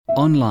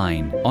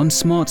online, on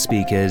smart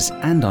speakers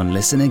and on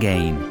Listen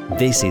Again.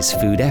 This is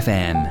Food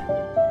FM.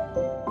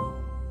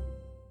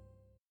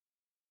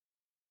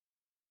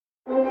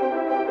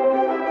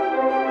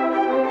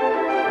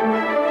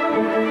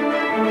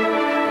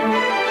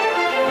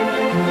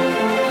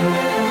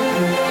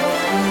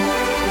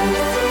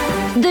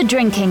 The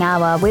Drinking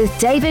Hour with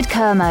David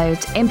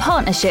Kermode in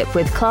partnership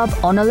with Club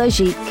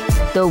Onologique.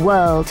 The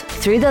world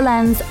through the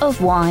lens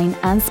of wine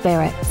and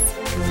spirits.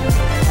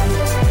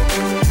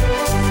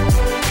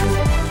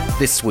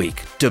 This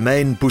week,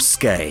 Domaine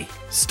Bousquet.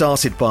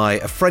 Started by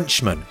a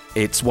Frenchman,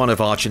 it's one of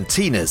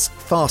Argentina's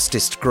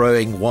fastest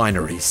growing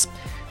wineries.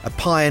 A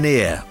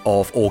pioneer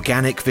of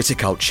organic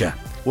viticulture.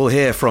 We'll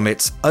hear from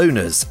its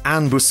owners,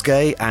 Anne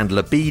Bousquet and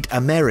Labid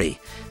Ameri,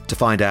 to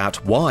find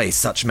out why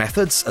such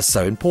methods are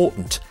so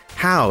important,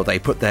 how they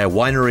put their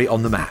winery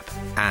on the map,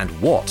 and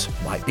what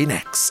might be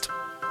next.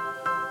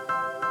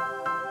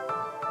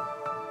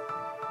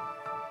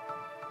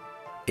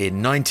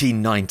 In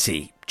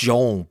 1990,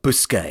 Jean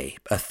Bousquet,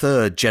 a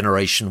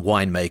third-generation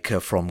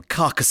winemaker from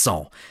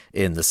Carcassonne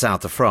in the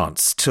south of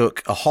France,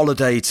 took a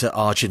holiday to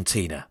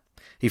Argentina.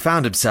 He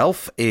found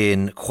himself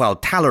in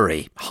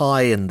Hualtallery,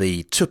 high in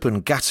the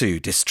Tupungato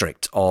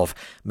district of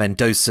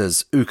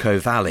Mendoza's Uco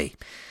Valley.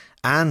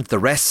 And the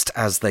rest,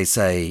 as they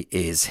say,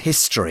 is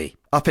history.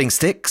 Upping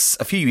sticks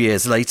a few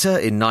years later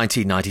in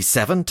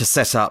 1997 to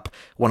set up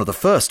one of the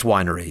first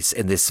wineries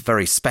in this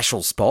very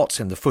special spot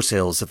in the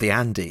foothills of the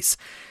Andes.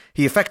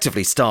 He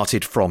effectively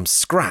started from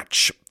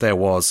scratch. There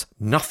was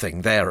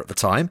nothing there at the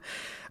time.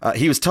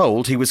 He was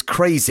told he was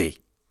crazy.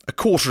 A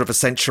quarter of a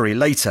century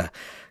later,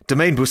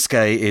 Domaine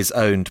Bousquet is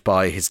owned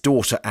by his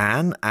daughter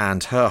Anne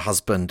and her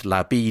husband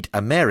Labid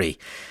Ameri,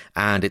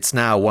 and it's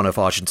now one of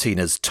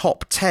Argentina's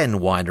top 10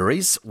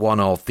 wineries, one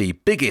of the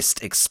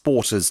biggest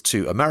exporters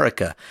to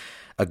America,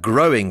 a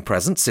growing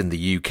presence in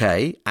the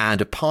UK,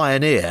 and a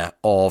pioneer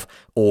of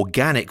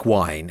organic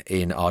wine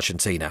in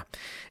Argentina.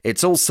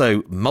 It's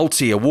also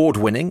multi-award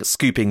winning,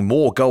 scooping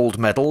more gold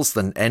medals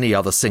than any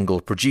other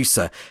single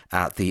producer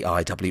at the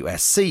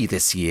IWSC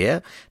this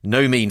year.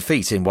 No mean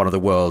feat in one of the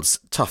world's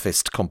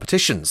toughest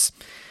competitions.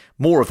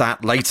 More of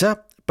that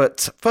later,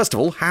 but first of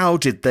all, how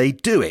did they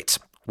do it?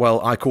 Well,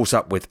 I caught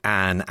up with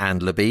Anne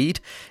and Labid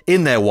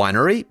in their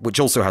winery, which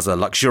also has a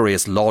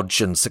luxurious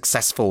lodge and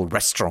successful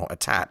restaurant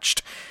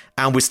attached.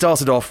 And we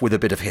started off with a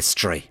bit of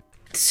history.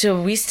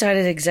 So we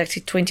started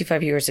exactly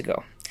 25 years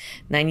ago.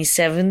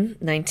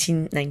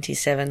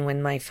 1997,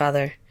 when our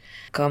father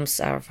comes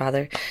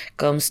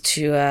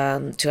to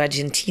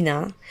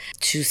Argentina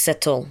to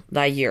settle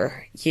that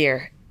year,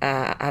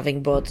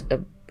 having bought a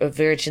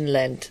virgin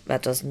land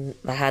that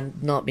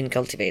had not been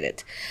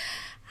cultivated.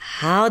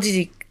 How did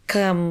he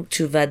come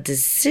to that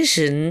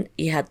decision?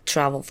 He had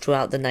traveled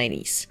throughout the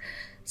 90s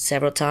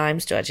several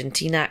times to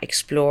Argentina,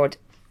 explored,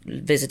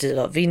 visited a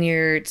lot of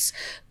vineyards,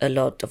 a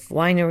lot of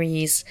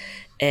wineries,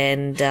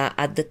 and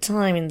at the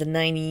time in the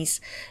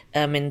 90s,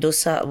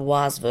 Mendoza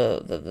was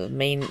the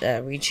main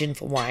region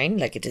for wine,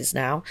 like it is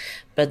now.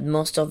 But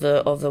most of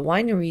the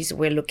wineries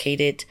were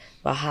located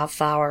about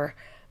half hour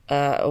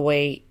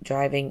away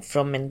driving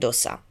from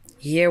Mendoza.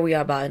 Here we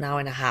are about an hour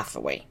and a half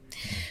away.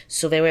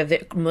 So they were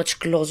much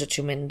closer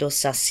to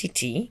Mendoza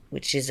city,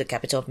 which is the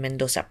capital of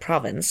Mendoza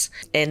province.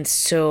 And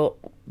so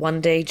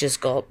one day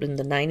just got in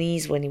the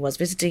 90s when he was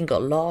visiting,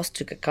 got lost,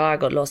 took a car,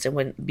 got lost and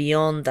went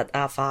beyond that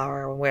half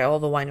hour where all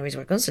the wineries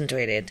were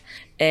concentrated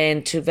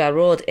and took that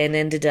road and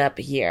ended up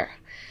here.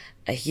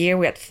 Here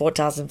we had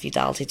 4,000 feet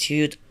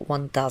altitude,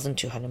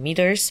 1,200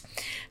 meters,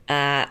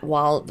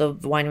 while the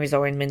wineries that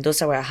were in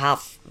Mendoza were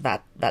half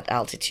that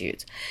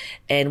altitude.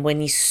 And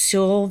when he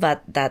saw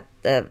that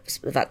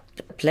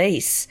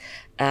place,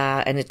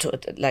 and it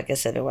like I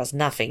said, there was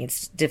nothing.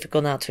 It's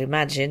difficult now to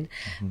imagine,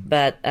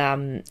 but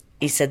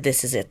he said,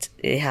 "This is it."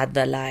 He had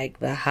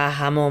the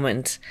ha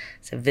moment.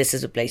 So this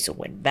is the place. So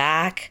went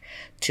back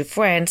to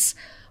France,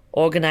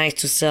 organized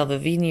to sell the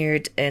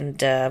vineyard and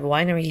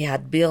winery he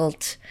had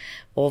built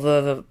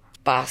over the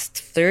past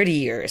 30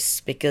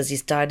 years, because he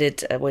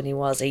started when he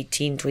was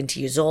 18, 20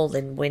 years old.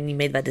 And when he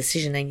made that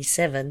decision,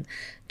 97,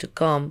 to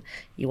come,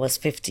 he was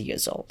 50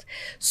 years old.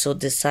 So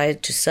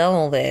decided to sell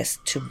all this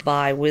to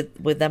buy,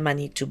 with that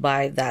money, to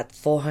buy that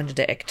 400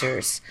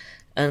 hectares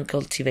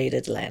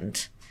uncultivated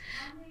land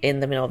in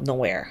the middle of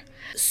nowhere.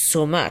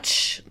 So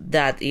much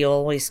that he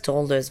always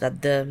told us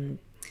that the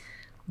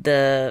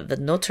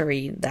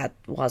notary that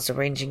was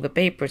arranging the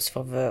papers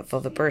for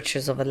the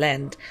purchase of the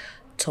land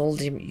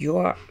told him,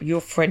 you're a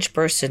French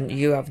person,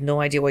 you have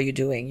no idea what you're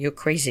doing, you're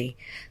crazy.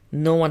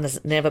 No one has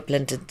never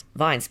planted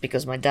vines,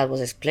 because my dad was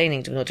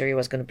explaining to the notary he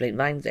was going to plant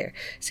vines there.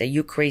 Say,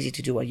 you're crazy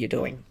to do what you're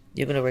doing.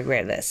 You're going to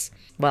regret this.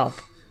 Well,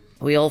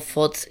 we all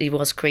thought he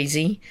was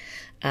crazy.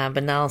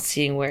 But now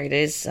seeing where it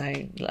is,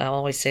 I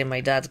always say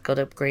my dad got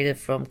upgraded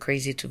from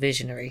crazy to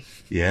visionary.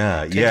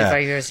 Yeah,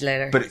 25 years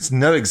later. But it's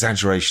no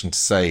exaggeration to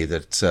say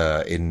that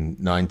in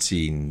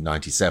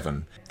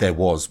 1997, there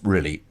was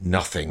really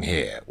nothing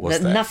here, was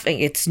there?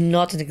 Nothing. It's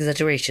not an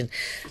exaggeration.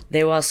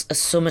 There was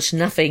so much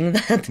nothing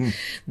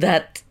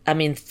that, I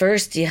mean,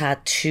 first he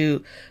had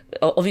to,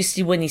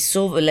 obviously when he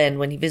saw the land,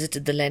 when he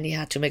visited the land, he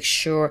had to make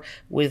sure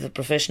with a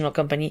professional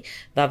company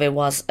that there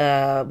was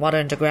water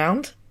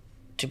underground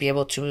to be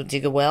able to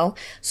dig a well.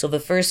 So the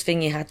first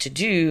thing he had to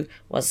do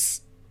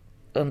was,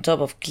 on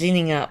top of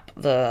cleaning up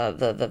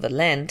the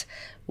land,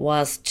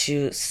 was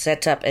to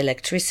set up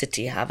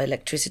electricity, have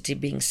electricity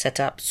being set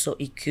up so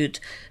he could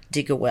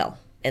dig a well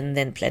and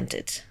then plant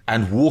it.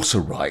 And water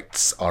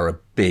rights are a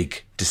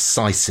big,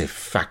 decisive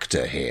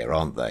factor here,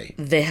 aren't they?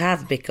 They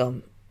have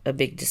become a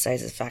big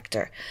decisive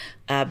factor.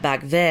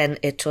 Back then,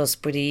 it was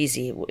pretty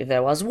easy. If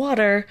there was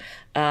water,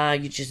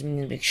 you just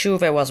make sure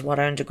there was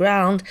water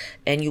underground,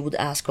 and you would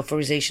ask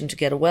authorization to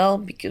get a well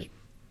because,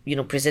 you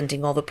know,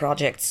 presenting all the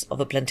projects of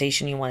the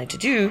plantation you wanted to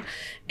do,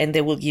 and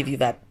they will give you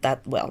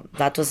that well.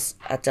 That was,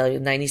 I tell you,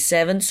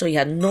 97, so you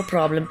had no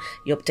problem.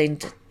 You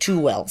obtained 2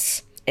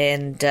 wells.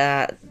 And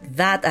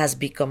that has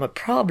become a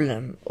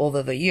problem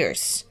over the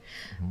years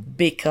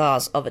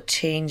because of a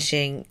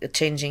changing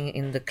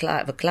in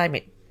the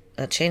climate.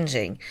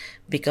 Changing,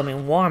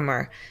 becoming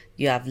warmer,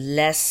 you have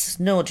less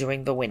snow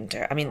during the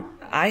winter. I mean,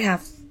 I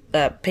have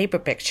paper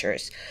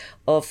pictures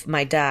of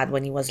my dad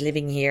when he was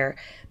living here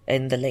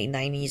in the late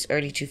 90s,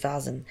 early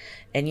 2000,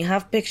 and you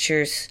have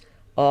pictures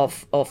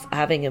of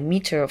having a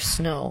meter of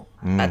snow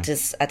at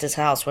his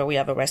house where we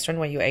have a restaurant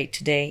where you ate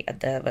today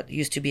at what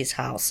used to be his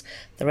house,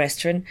 the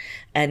restaurant,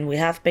 and we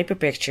have paper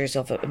pictures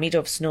of a meter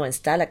of snow and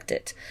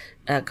stalactite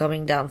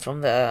coming down from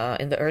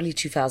in the early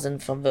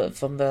 2000s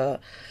from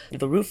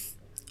the roof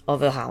of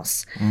the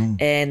house.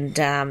 And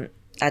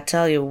I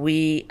tell you,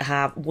 we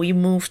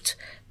moved,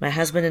 my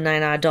husband and I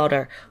and our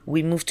daughter,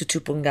 we moved to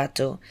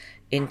Tupungato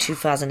in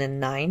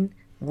 2009.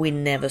 We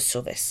never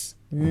saw this.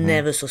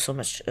 Never saw so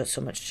much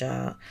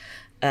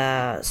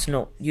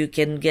snow. You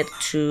can get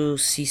to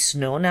see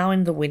snow now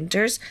in the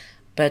winters,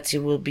 but it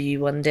will be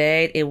one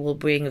day, it will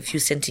bring a few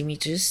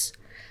centimeters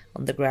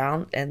on the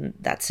ground, and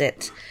that's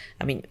it.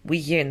 I mean, we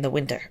here in the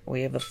winter,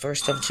 we have the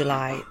 1st of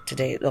July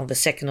today, or the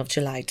 2nd of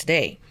July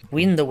today.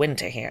 We're in the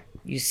winter here.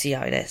 You see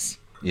how it is.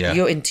 Yeah.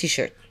 You're in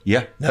t-shirt.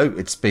 Yeah, no,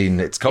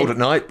 it's cold at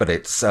night, but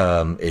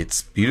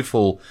it's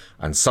beautiful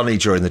and sunny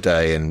during the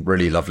day and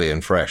really lovely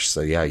and fresh.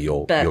 So yeah,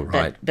 you're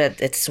right. But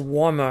it's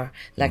warmer,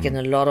 like in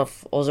a lot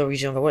of other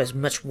regions of the world. It's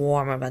much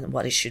warmer than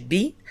what it should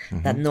be,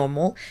 than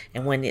normal.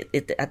 And when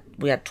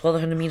we at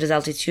 1,200 meters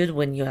altitude,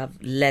 when you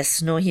have less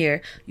snow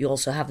here, you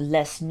also have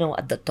less snow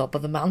at the top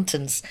of the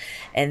mountains,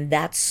 and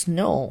that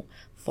snow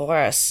for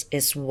us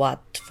is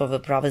what, for the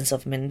province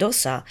of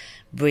Mendoza,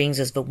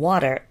 brings us the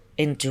water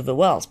into the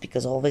wells,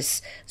 because all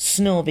this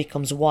snow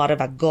becomes water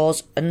that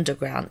goes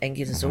underground and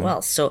gives us the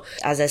wells. So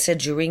as I said,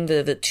 during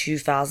the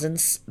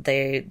 2000s,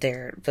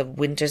 the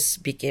winters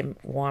became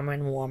warmer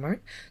and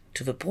warmer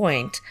to the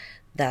point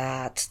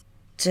that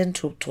 10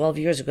 to 12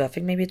 years ago, I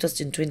think maybe it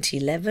was in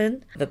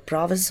 2011, the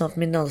province of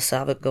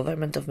Mendoza, the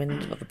government of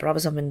the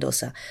province of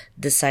Mendoza,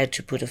 decided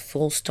to put a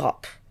full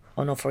stop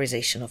on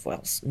authorization of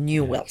wells,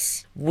 new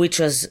wells, which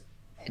was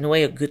in a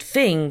way a good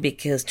thing,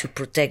 because to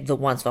protect the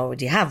ones that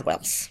already have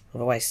wells.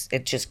 Otherwise,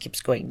 it just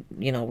keeps going.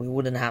 You know, we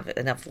wouldn't have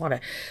enough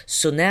water.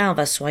 So now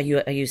that's why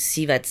you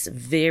see that's a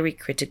very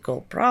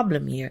critical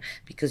problem here,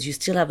 because you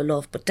still have a lot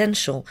of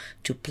potential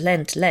to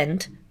plant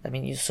land. I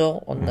mean, you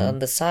saw on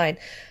the side,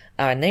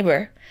 our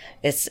neighbor,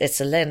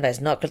 it's a land that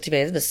is not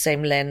cultivated, the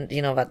same land,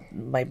 you know,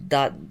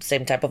 that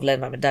same type of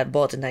land my dad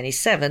bought in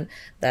 97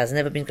 that has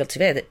never been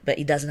cultivated, but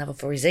he doesn't have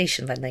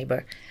authorization, that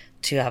neighbor,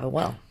 to have a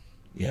well.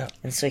 Yeah.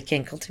 And so he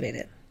can't cultivate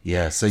it.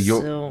 Yeah, so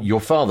your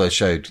father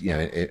showed, you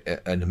know,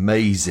 an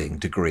amazing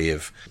degree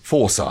of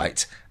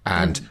foresight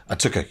and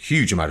took a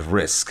huge amount of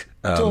risk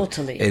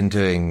totally in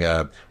doing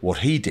what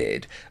he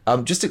did.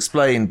 Just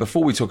explain,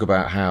 before we talk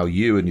about how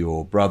you and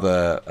your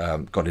brother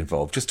got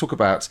involved, just talk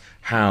about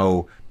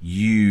how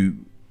you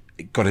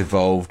got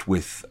involved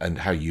with and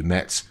how you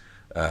met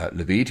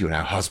Labid, your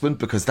now husband,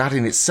 because that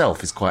in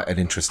itself is quite an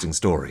interesting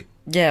story.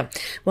 Yeah,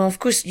 well, of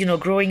course, you know,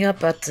 growing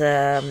up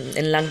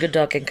in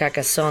Languedoc and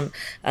Carcassonne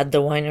at the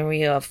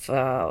winery of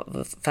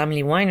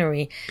family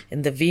winery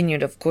in the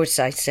vineyard, of course,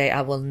 I say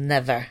I will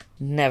never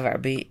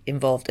be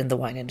involved in the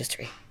wine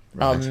industry.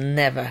 Right. I'll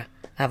never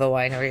have a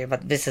winery,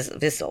 but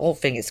this whole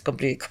thing is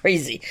completely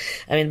crazy.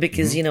 I mean,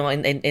 because you know,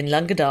 in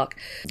Languedoc,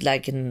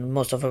 like in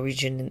most of a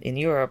region in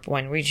Europe,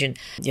 wine region,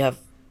 you have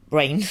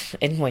rain,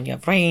 and when you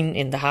have rain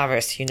in the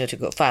harvest, you need to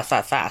go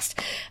fast.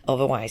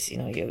 Otherwise, you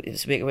know,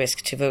 it's a big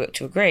risk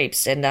to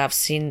grapes. And I've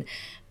seen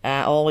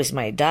always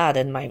my dad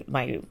and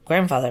my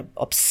grandfather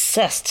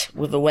obsessed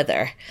with the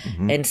weather,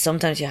 and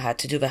sometimes you had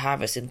to do the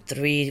harvest in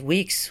 3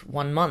 weeks,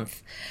 1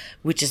 month,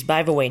 which is,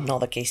 by the way, not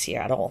the case here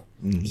at all.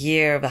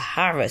 Here, the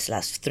harvest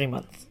lasts 3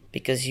 months.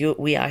 Because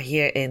we are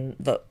here in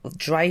the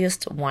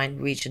driest wine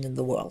region in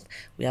the world.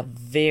 We have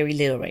very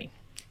little rain.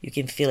 you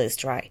can feel it's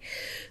dry.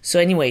 So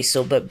anyway,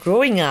 but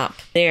growing up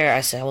there,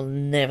 I said, I will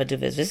never do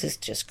this. This is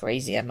just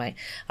crazy. And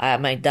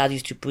my dad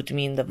used to put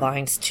me in the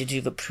vines to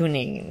do the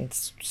pruning and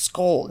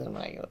scold.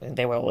 And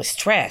they were always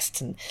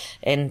stressed.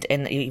 And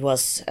he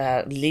was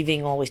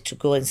leaving always to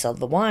go and sell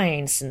the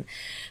wines. And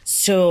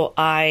so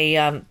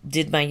I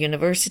did my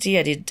university.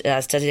 I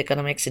studied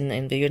economics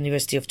in the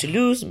University of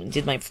Toulouse,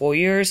 did my 4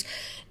 years,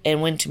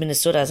 and went to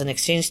Minnesota as an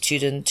exchange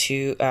student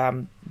to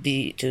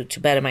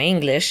better my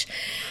English.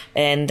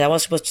 And I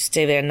was supposed to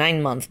stay there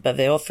 9 months, but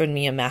they offered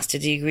me a master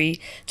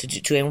degree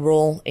to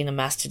enroll in a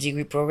master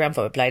degree program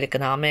for applied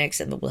economics,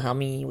 and that will help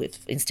me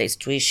with in-state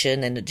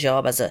tuition and a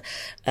job as an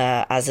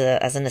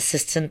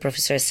assistant,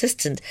 professor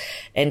assistant.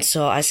 And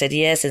so I said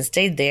yes and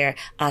stayed there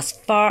as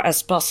far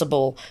as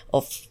possible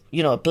of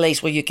a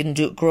place where you can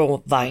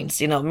grow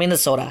vines,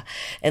 Minnesota.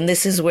 And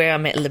this is where I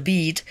met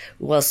Labid,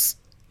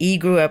 he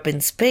grew up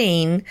in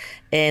Spain,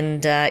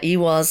 and he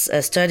was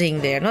studying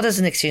there, not as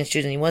an exchange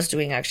student. He was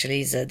doing actually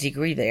his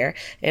degree there.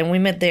 And we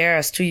met there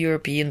as two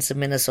Europeans in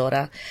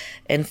Minnesota.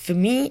 And for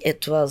me,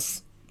 it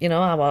was,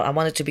 I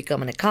wanted to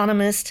become an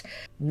economist,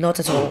 not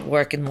at all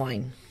work in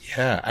wine.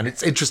 Yeah, and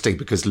it's interesting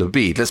because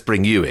Labid, let's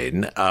bring you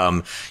in.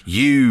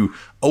 You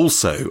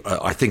also,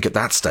 I think at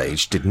that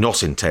stage, did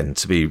not intend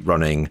to be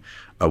running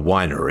a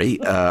winery.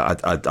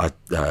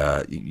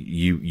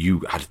 You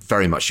had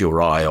very much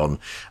your eye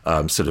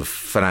on sort of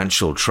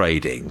financial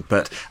trading,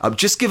 but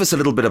just give us a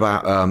little bit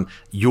about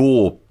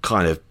your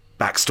kind of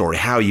backstory,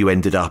 how you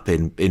ended up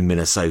in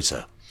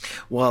Minnesota.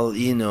 Well,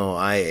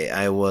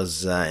 I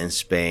was in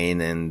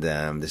Spain, and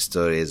the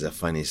story is a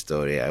funny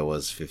story. I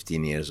was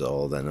 15 years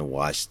old and I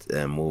watched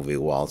a movie,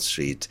 Wall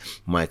Street,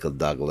 Michael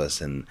Douglas,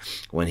 and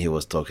when he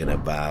was talking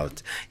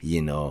about,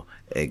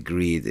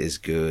 greed is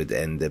good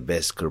and the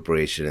best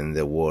corporation in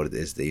the world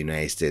is the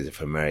United States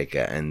of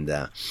America. And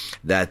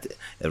that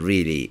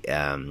really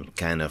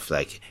kind of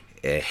like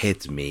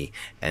hit me,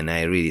 and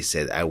I really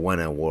said, I want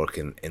to work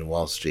in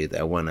Wall Street.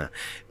 I want to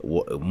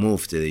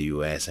move to the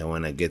U.S. I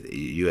want to get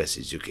U.S.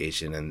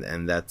 education,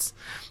 and that's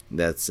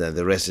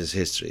the rest is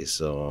history.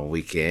 So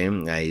we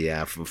came.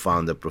 I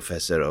found a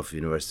professor of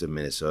University of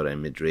Minnesota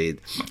in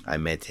Madrid. I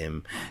met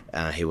him.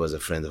 He was a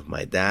friend of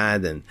my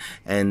dad,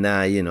 and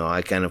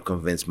I kind of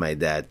convinced my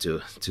dad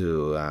to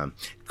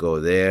go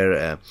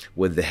there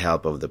with the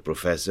help of the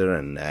professor,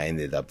 and I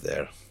ended up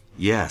there.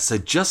 Yeah, so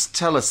just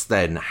tell us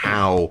then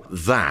how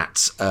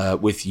that,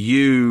 with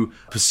you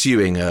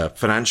pursuing a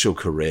financial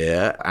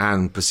career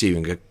and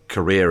pursuing a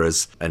career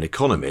as an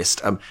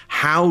economist,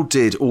 how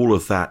did all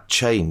of that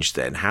change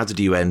then? How did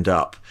you end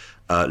up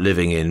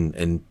living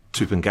in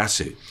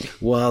Tupungasu?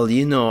 Well,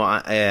 we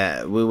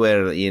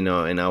were, in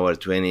our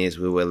 20s,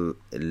 we were,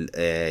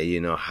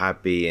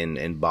 happy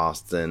in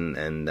Boston,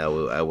 and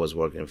I was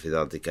working in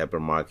Fidelity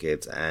Capital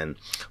Markets and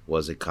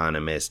was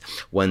economist.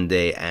 One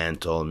day, Anne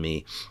told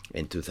me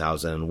in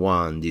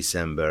 2001,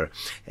 December,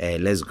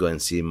 let's go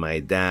and see my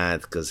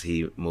dad, because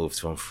he moved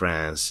from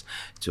France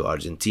to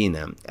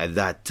Argentina. At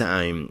that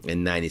time,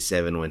 in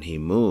 97, when he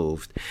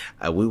moved,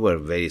 we were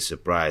very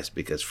surprised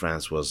because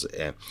France was,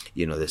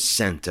 the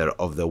center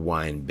of the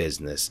wine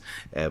business,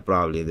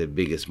 probably the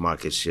biggest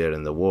market share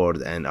in the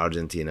world, and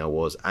Argentina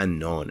was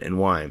unknown in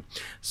wine.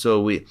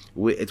 So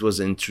it was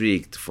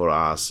intrigued for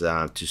us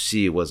to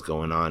see what's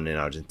going on in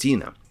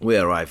Argentina. We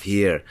arrived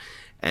here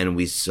and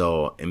we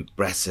saw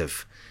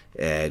impressive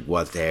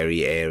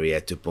Gualtieri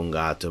area,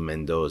 Tupungato,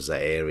 Mendoza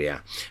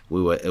area.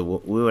 We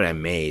were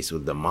amazed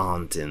with the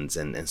mountains,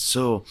 and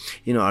so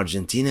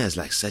Argentina is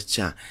like such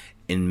a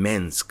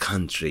immense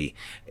country.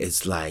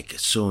 It's like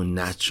so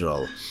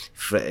natural,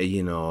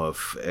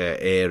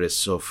 air is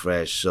so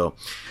fresh. So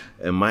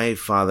my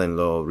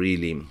father-in-law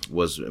really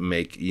was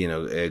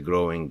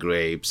growing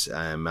grapes,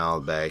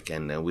 Malbec,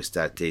 and we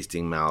started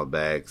tasting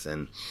Malbecs,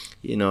 and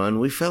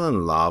we fell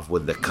in love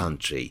with the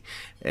country,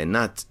 and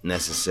not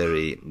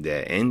necessarily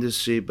the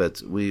industry,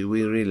 but we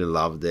really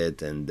loved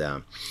it. And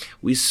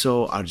we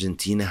saw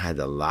Argentina had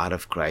a lot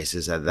of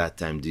crises at that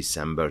time.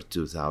 December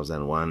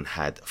 2001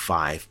 had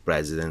 5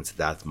 presidents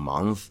that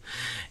month,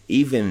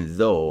 even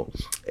though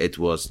it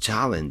was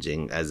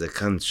challenging as a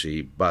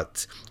country,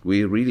 but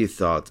we really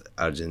thought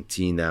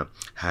Argentina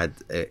had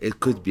it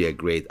could be a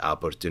great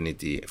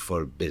opportunity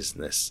for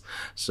business.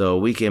 So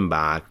we came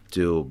back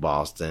to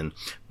Boston,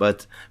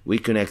 but we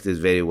connected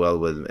very well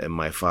with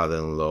my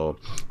father-in-law.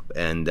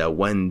 And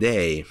one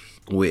day,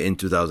 in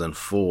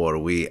 2004,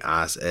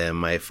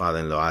 my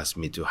father-in-law asked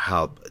me to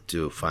help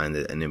to find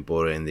an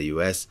importer in the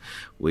U.S.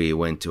 We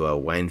went to a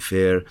wine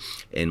fair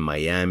in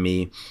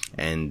Miami,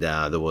 and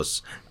there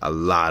was a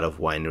lot of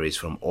wineries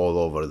from all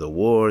over the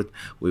world.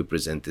 We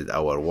presented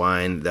our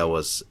wine. That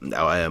was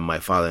my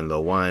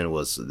father-in-law wine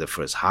was the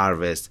first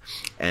harvest,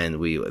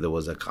 and there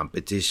was a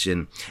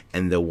competition,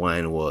 and the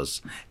wine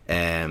was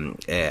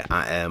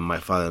my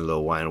father-in-law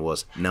wine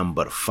was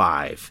number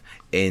 5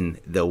 in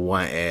the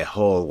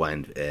whole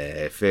wine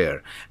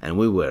fair, and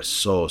we were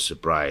so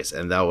surprised.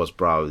 And that was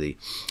probably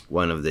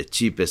one of the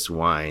cheapest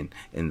wine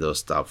in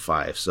those top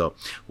 5. So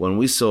when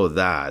we saw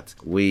that,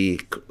 we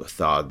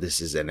thought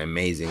this is an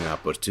amazing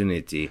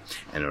opportunity,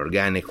 an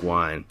organic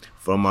wine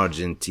from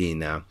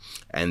Argentina,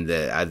 and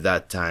at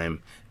that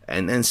time,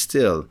 and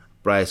still,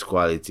 price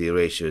quality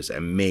ratio is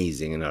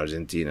amazing in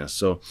Argentina.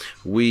 So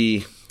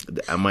my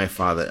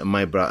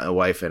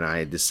wife and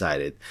I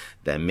decided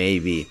that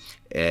maybe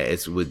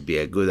it would be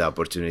a good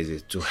opportunity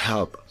to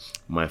help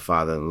my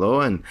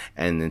father-in-law, and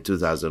in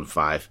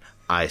 2005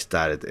 I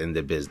started in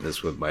the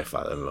business with my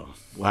father-in-law.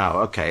 Wow.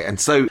 Okay. And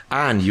so,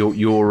 Anne,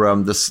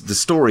 the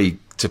story,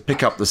 to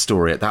pick up the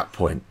story at that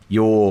point,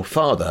 your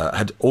father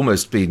had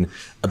almost been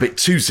a bit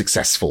too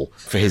successful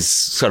for his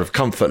sort of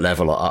comfort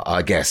level,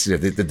 I guess. You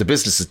know, the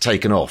business had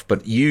taken off,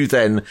 but you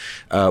then,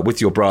 with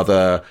your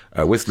brother,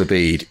 with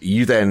Labid,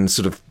 you then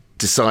sort of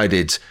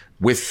decided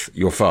with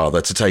your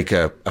father to take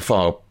a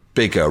far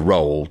bigger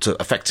role, to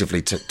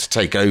effectively to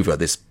take over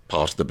this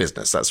part of the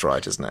business. That's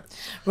right, isn't it?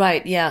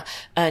 Right, yeah.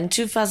 In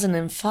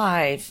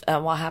 2005,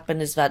 what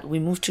happened is that we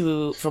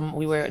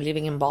were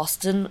living in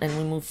Boston, and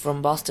we moved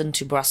from Boston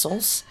to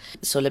Brussels.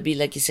 So Labid,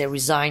 like you said,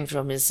 resigned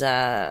from his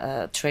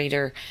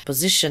trader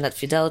position at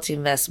Fidelity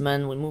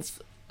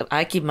Investment.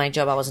 I keep my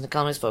job. I was an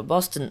economist for a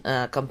Boston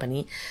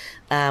company.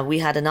 We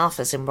had an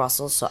office in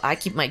Brussels, so I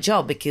keep my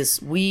job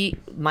because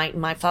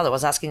my father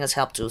was asking us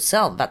help to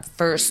sell that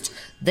first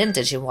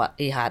vintage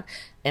he had.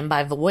 And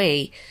by the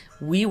way,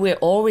 we were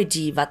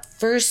already, that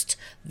first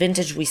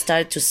vintage we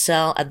started to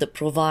sell at the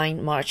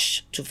Provine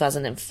March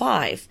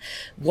 2005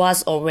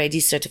 was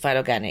already certified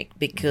organic,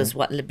 because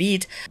what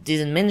Labid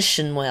didn't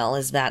mention well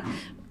is that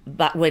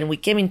but when we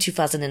came in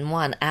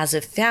 2001 as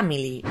a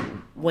family,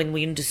 when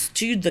we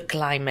understood the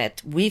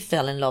climate, we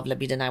fell in love,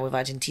 Labid and I, with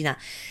Argentina,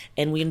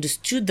 and we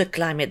understood the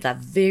climate, that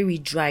very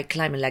dry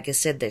climate. Like I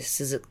said,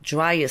 this is the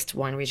driest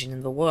wine region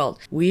in the world.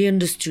 We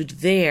understood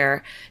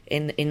there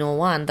in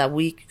 '01 that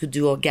we could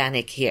do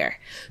organic here.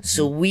 Mm-hmm.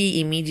 So we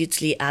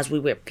immediately, as we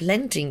were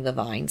planting the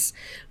vines,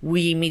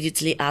 we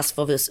immediately asked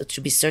for this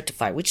to be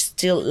certified, which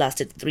still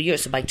lasted 3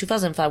 years. So by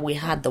 2005, we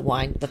had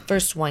the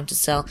first wine to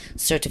sell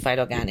certified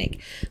organic.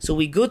 So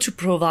we go to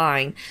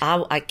Provine.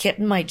 I kept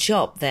my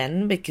job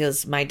then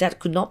because my dad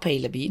could not pay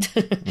Labid.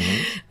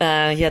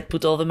 Mm-hmm. He had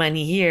put all the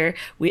money here.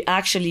 We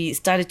actually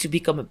started to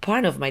become a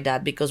part of my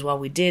dad, because what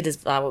we did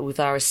is with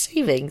our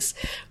savings,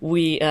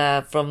 we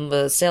from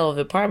the sale of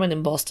the apartment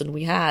in Boston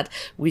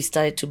we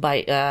started to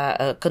buy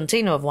a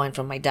container of wine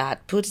from my dad,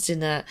 put it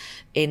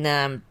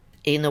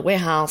in a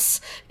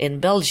warehouse in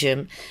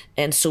Belgium,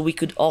 and so we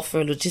could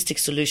offer a logistic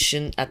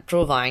solution at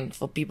Provine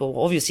for people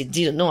who obviously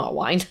didn't know our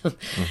wine,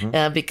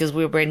 mm-hmm. Because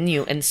we were brand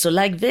new. And so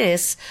like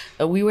this,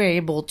 we were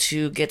able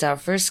to get our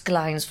first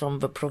clients from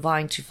the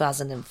Provine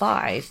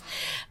 2005.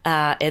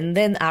 And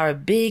then our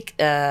big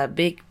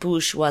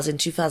push was in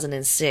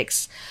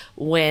 2006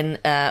 when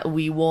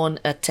we won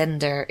a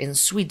tender in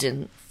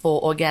Sweden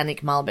for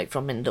organic Malbec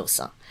from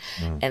Mendoza.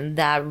 Mm. And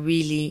that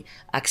really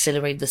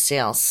accelerated the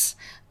sales.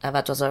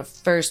 That was our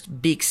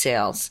first big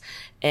sales.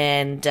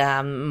 And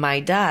my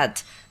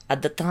dad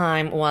at the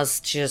time was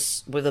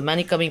just, with the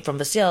money coming from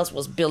the sales,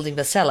 was building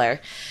the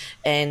cellar.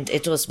 And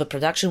the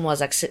production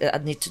was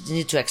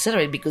need to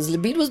accelerate, because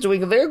Labid was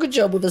doing a very good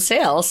job with the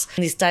sales.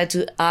 And he started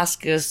to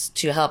ask us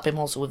to help him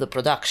also with the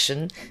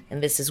production.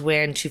 And this is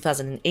where in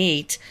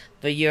 2008,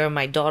 the year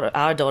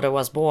our daughter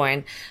was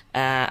born,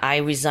 I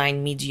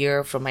resigned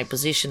mid-year from my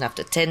position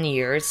after 10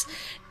 years.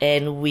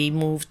 And we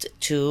moved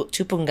to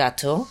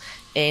Tupungato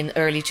in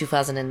early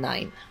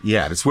 2009.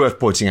 Yeah, and it's worth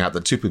pointing out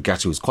that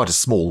Tupungato is quite a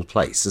small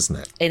place, isn't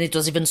it? And it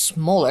was even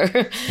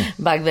smaller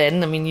back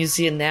then. I mean, you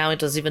see it now,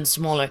 it was even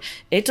smaller.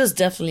 It was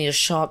definitely a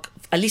shock,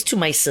 at least to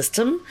my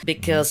system,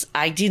 because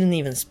I didn't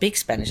even speak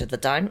Spanish at the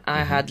time.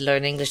 I had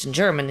learned English and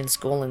German in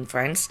school in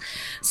France.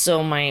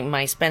 So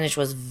my Spanish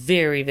was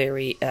very,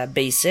 very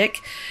basic.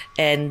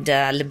 And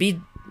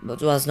Labid,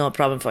 it was no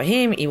problem for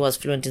him. He was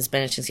fluent in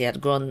Spanish since he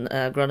had grown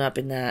up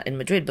in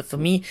Madrid. But for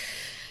me,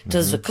 it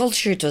was the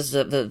culture, it was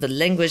the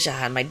language. I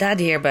had my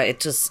dad here, but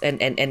it was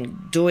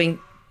and doing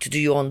to do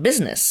your own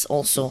business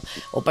also,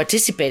 or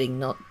participating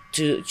not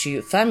to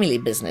your family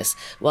business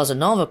was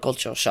another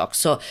cultural shock.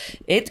 So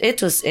it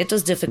was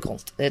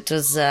difficult. It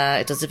was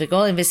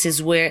difficult, and this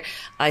is where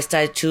I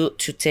started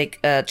to take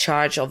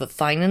charge of the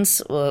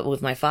finance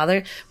with my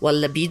father, while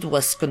Labid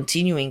was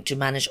continuing to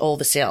manage all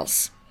the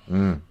sales.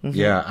 Mm. Mm-hmm.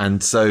 Yeah,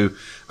 and so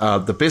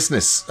the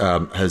business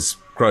has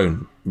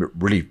grown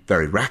really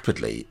very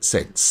rapidly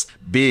since.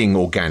 Being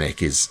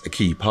organic is a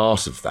key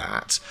part of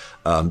that.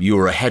 You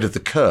were ahead of the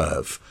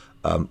curve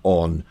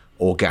on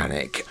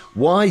organic.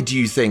 Why do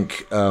you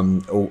think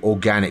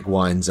organic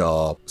wines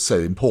are so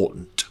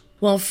important?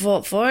 Well,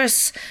 for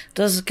us, it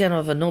was kind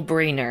of a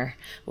no-brainer.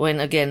 When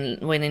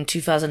in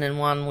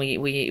 2001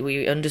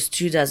 we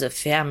understood as a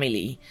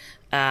family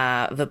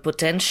the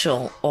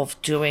potential of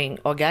doing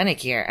organic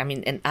here. I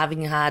mean, and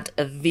having had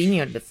a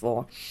vineyard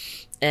before,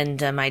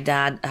 And my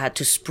dad had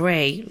to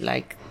spray,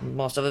 like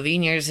most of the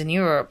vineyards in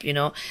Europe,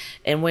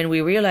 And when we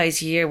realized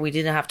here we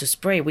didn't have to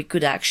spray, we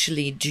could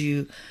actually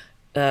do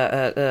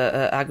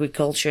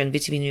agriculture and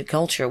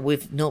vitiviniculture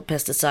with no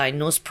pesticide,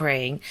 no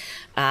spraying.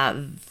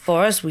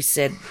 For us, we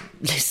said,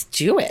 let's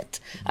do it.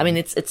 I mean,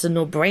 it's a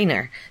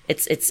no-brainer.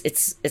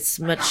 It's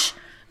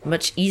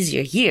much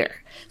easier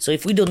here. So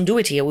if we don't do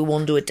it here, we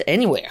won't do it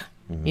anywhere.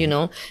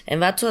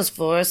 And that was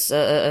for us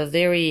a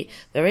very,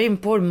 very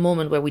important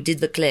moment where we did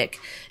the click.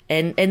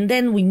 And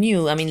then we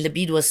knew,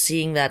 Labid was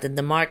seeing that in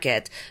the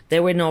market. They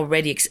were not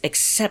ready,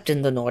 except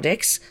in the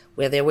Nordics,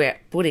 where they were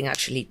putting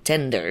actually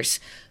tenders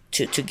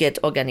to get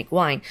organic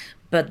wine.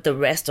 But the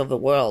rest of the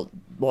world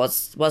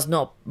was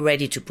not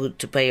ready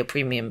to pay a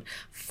premium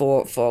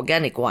for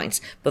organic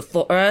wines. But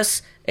for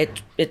us,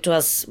 it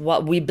was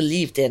what we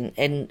believed in.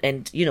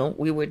 And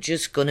we were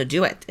just going to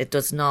do it. It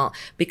was not,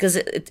 because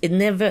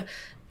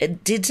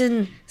it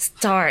didn't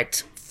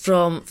start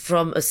from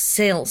a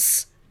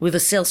sales, with a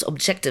sales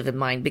objective in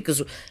mind,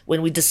 because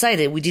when we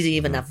decided, we didn't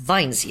even have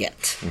vines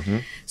yet.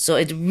 So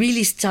it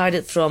really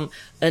started from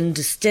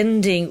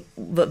understanding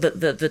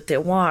the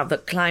terroir, the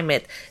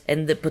climate,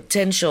 and the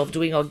potential of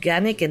doing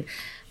organic, and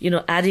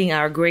adding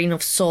our grain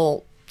of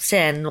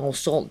sand or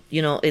salt,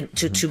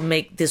 to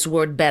make this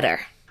world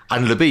better.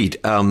 And Labid,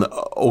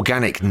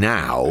 organic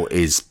now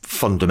is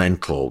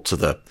fundamental to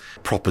the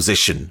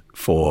proposition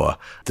for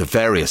the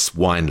various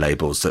wine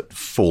labels that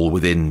fall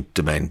within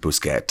Domaine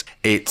Bousquet.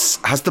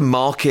 Has the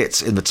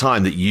market, in the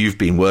time that you've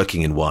been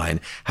working in wine,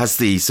 has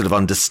the sort of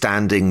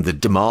understanding, the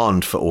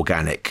demand for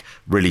organic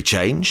really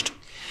changed?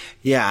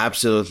 Yeah,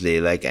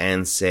 absolutely. Like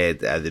Anne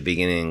said at the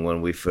beginning,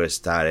 when we first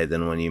started,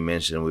 and when you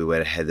mentioned we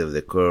were ahead of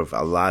the curve,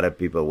 a lot of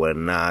people were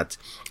not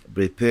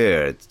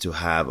prepared to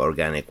have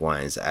organic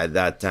wines. At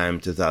that time,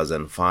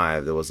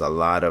 2005, there was a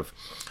lot of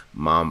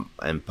mom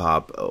and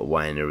pop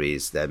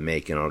wineries that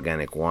making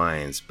organic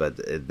wines, but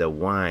the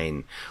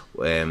wine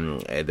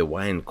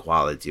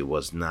quality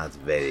was not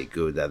very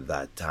good at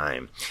that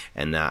time.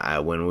 And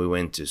when we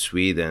went to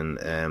Sweden,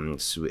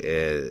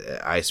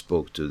 I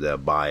spoke to the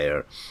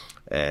buyer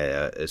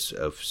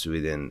of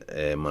Sweden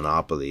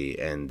monopoly,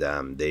 and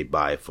they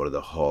buy for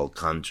the whole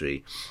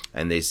country,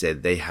 and they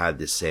said they had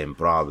the same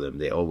problem.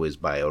 They always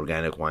buy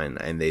organic wine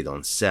and they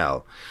don't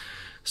sell.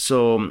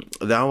 So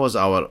that was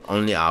our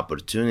only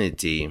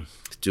opportunity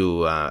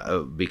to,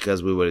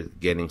 because we were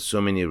getting so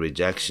many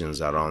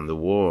rejections around the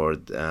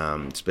world,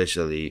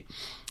 especially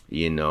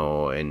in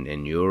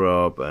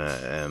Europe,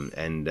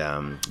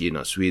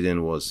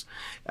 Sweden was,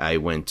 I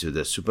went to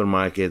the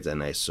supermarket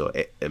and I saw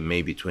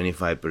maybe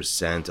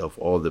 25% of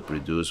all the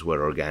produce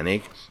were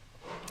organic.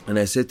 And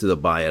I said to the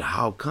buyer,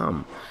 how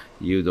come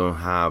you don't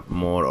have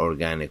more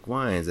organic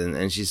wines?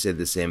 And she said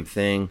the same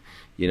thing,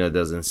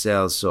 doesn't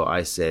sell. So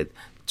I said,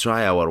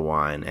 try our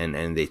wine,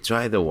 and they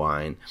tried the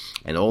wine,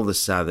 and all of a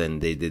sudden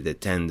they did a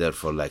tender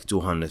for like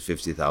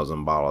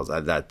 250,000 bottles.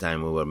 At that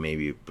time we were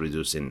maybe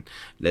producing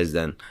less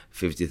than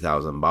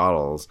 50,000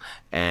 bottles,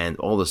 and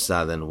all of a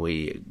sudden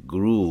we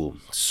grew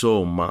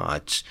so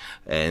much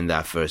in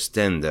that first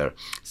tender.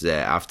 So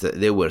after,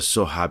 they were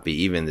so happy,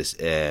 even this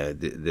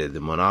the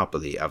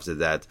monopoly. After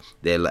that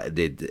they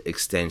did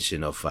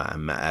extension of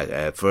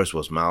first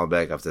was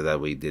Malbec, after that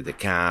we did the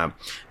Cab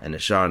and the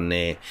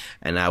Chardonnay,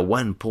 and at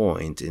one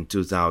point in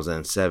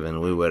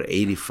 2007 we were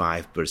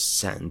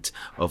 85%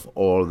 of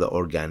all the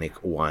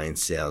organic wine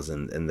sales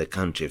in the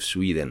country of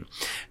Sweden.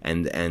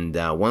 And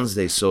once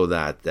they saw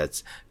that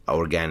that's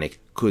organic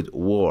could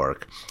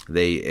work,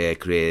 they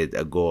created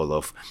a goal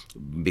of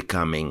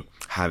having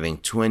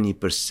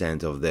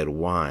 20% of their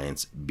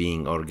wines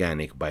being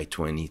organic by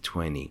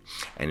 2020.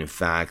 And in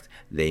fact,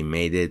 they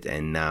made it,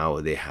 and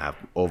now they have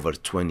over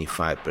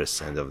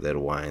 25% of their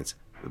wines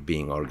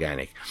being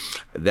organic.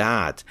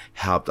 That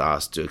helped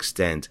us to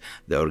extend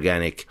the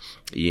organic,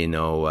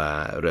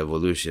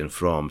 revolution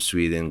from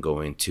Sweden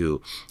going to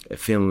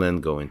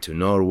Finland, going to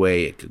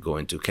Norway,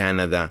 going to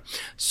Canada.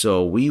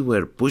 So we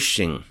were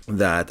pushing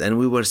that, and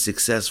we were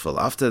successful.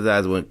 After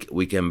that, when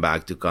we came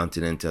back to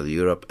continental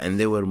Europe, and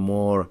they were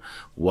more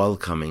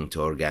welcoming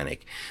to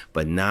organic.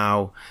 But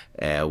now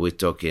we're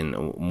talking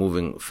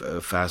moving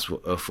fast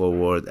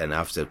forward, and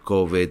after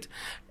COVID,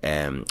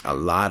 a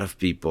lot of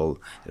people,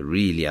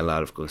 really a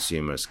lot of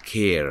consumers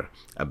care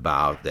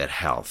about their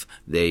health.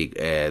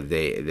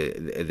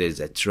 There's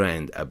a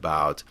trend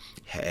about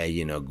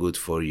good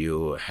for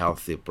you,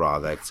 healthy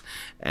products,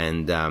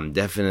 and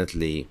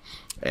definitely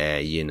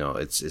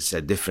it's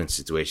a different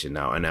situation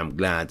now, and I'm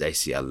glad I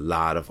see a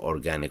lot of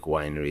organic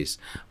wineries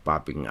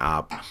popping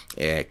up,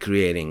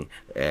 creating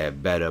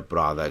better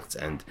products.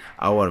 And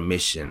our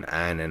mission,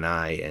 Anne and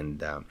I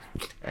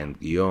and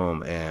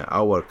Guillaume,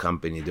 our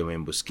company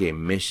Domaine Bousquet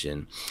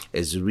mission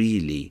is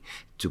really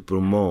to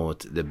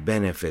promote the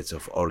benefits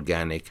of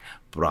organic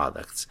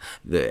products,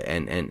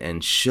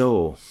 and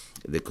show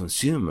the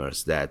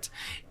consumers that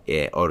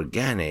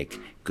organic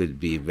could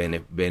be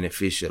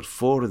beneficial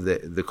for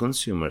the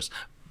consumers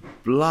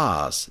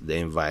plus the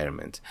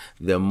environment.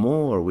 The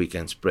more we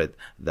can spread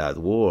that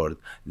word,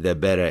 the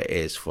better it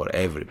is for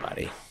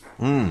everybody.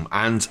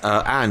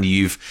 And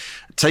you've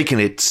taken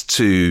it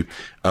to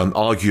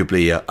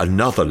arguably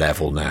another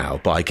level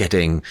now by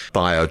getting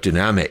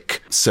biodynamic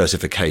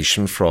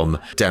certification from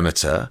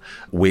Demeter,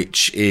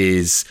 which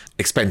is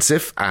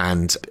expensive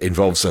and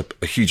involves a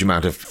huge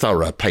amount of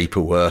thorough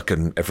paperwork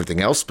and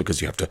everything else, because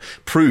you have to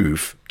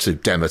prove to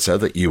Demeter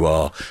that you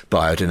are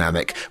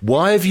biodynamic.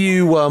 Why have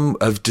you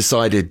have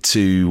decided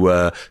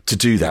to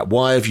do that?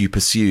 Why have you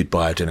pursued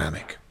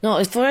biodynamic?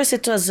 No, for us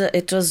it was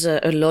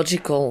a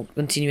logical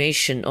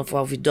continuation of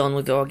what we've done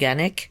with the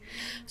organic.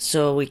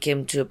 So we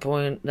came to a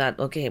point that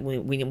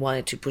we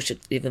wanted to push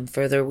it even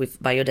further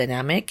with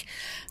biodynamic.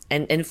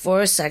 And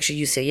for us, actually,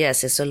 you say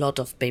yes, it's a lot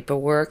of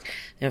paperwork.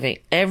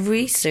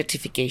 Every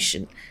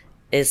certification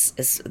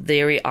is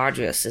very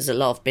arduous. It's a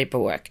lot of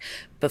paperwork.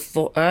 But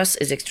for us,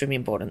 it's extremely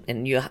important.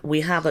 And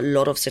we have a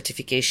lot of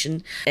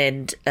certification,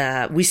 and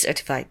we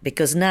certify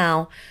because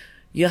now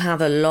you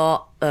have a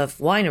lot of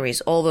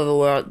wineries all over the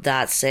world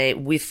that say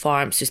we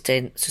farm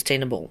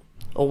sustainable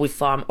or we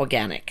farm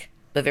organic.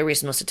 But there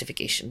is no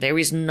certification. There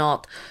is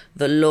not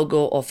the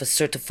logo of a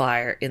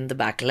certifier in the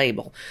back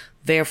label.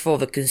 Therefore,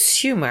 the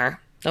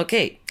consumer,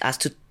 has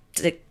to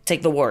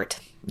take the word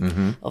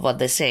of what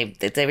they say.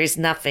 That there is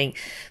nothing,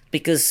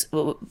 because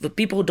the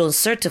people who don't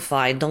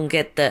certify don't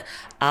get the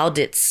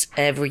audits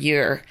every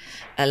year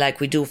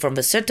like we do from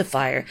the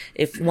certifier.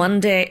 If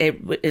one day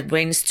it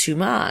rains too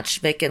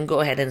much, they can go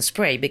ahead and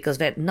spray because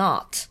they're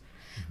not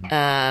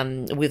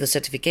with a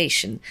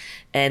certification,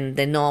 and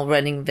they're not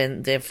running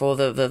therefore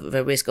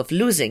the risk of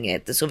losing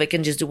it. So they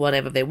can just do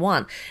whatever they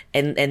want,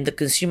 and the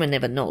consumer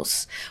never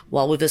knows.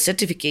 While with a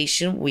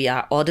certification, we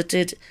are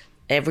audited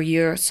every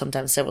year,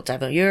 sometimes several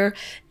times a year,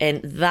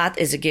 and that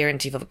is a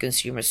guarantee for the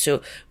consumer.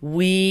 So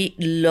we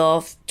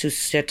love to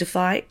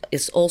certify.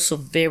 It's also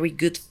very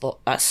good for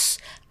us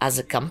as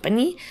a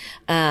company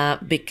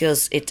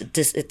because it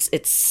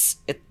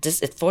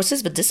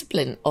forces the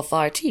discipline of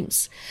our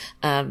teams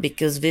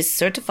because these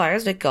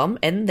certifiers, they come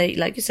and they,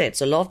 like you said,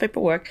 it's a lot of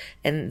paperwork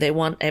and they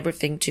want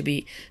everything to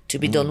be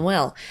done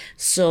well.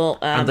 So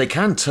and they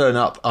can turn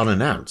up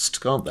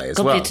unannounced, can't they?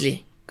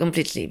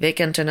 Completely. They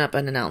can turn up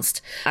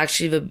unannounced.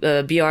 Actually,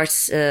 the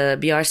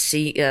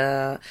BRC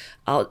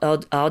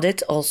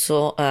audit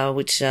also,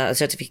 which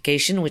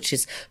certification, which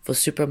is for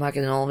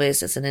supermarket and all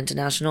this, it's an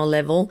international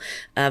level.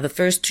 The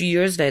first 2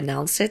 years they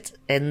announce it,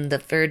 and the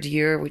third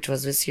year, which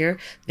was this year,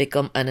 they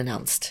come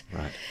unannounced.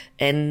 Right.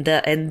 And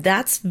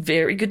that's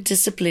very good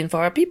discipline for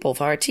our people,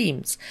 for our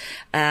teams,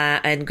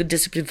 and good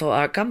discipline for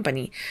our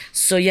company.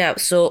 So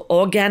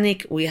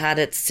organic, we had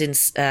it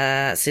since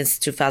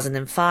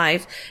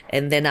 2005.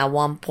 And then at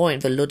one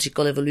point, the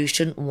logical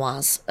evolution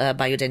was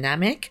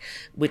biodynamic,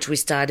 which we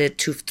started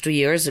 2-3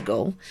 years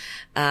ago.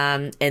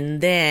 And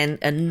then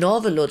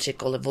another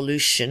logical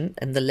evolution,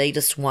 and the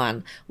latest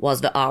one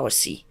was the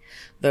RC,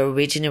 the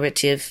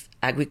regenerative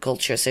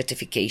agriculture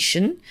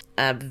certification.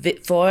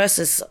 For us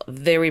is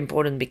very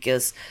important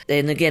because,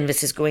 and again,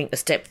 this is going a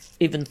step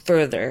even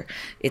further.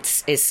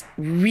 It's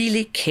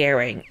really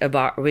caring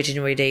about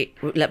regeneration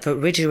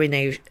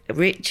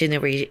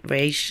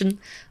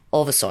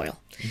of the soil.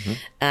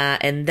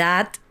 And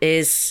that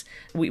is,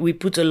 we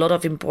put a lot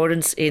of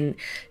importance in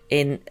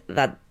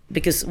that,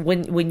 because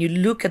when you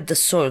look at the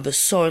soil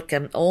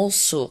can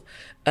also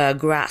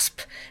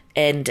grasp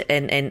and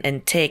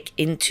take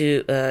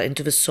into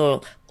the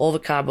soil all the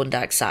carbon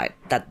dioxide,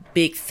 that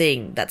big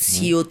thing, that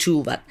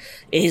CO2, that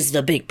is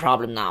the big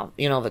problem now,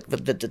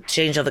 the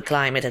change of the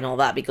climate and all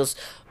that, because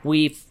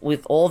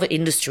with all the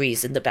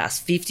industries in the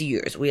past 50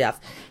 years, we have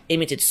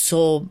emitted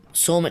so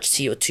much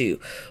CO2.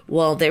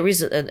 Well, there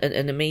is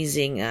an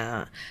amazing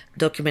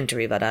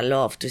documentary that I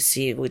love to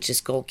see, which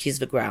is called Kiss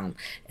the Ground.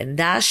 And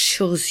that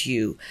shows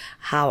you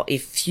how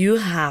if you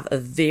have a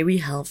very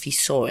healthy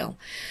soil,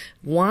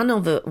 one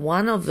of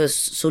the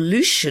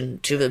solution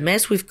to the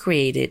mess we've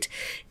created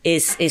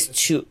is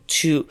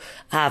to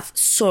have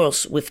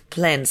soils with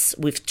plants,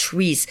 with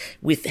trees,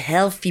 with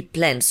healthy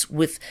plants,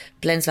 with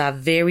plants that are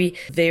very,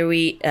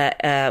 very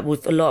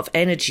with a lot of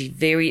energy,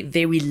 very,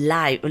 very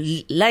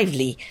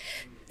lively.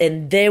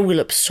 And they will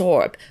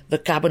absorb the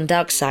carbon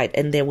dioxide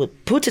and they will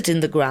put it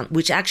in the ground,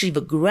 which actually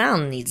the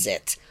ground needs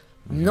it.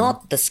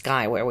 Not the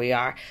sky where we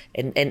are.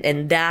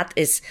 And that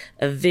is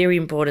a very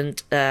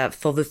important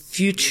for the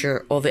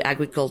future of the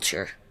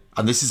agriculture.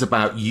 And this is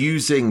about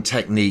using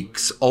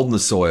techniques on the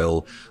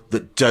soil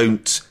that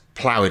don't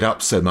plough it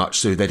up so much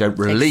so they don't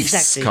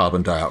release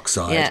carbon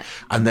dioxide,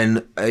 and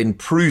then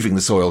improving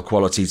the soil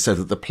quality so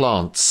that the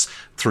plants,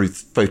 through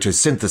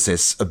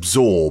photosynthesis,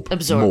 absorb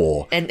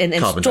more and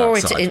carbon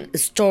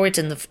store it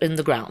in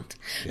the ground.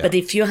 Yeah. But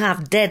if you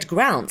have dead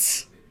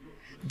grounds,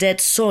 dead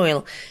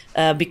soil,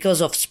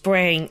 because of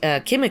spraying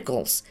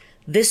chemicals,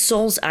 these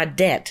soils are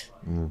dead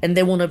and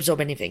they won't absorb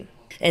anything.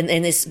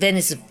 then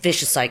it's a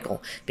vicious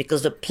cycle,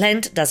 because the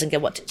plant doesn't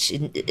get what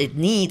it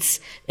needs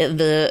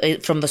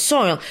from the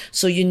soil.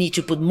 So you need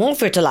to put more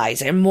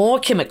fertilizer and more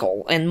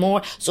chemical and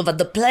more, so that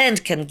the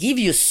plant can give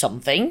you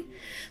something,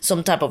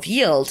 some type of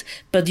yield,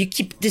 but you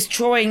keep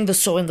destroying the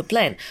soil and the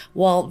plant.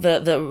 While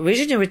the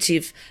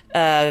regenerative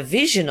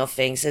vision of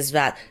things is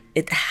that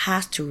it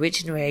has to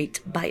regenerate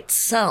by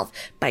itself,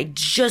 by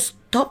just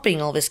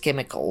stopping all these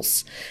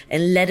chemicals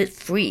and let it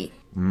free,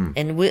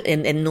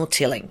 and no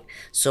tilling.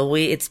 So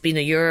it's been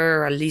a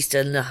year, at least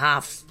and a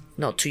half,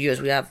 not 2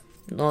 years. We have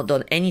not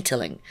done any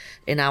tilling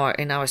in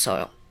our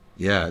soil.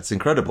 Yeah, it's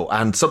incredible.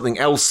 And something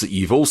else that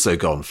you've also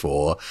gone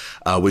for,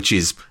 which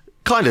is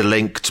kind of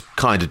linked,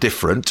 kind of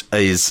different,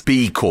 is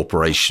B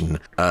Corporation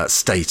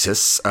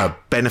status,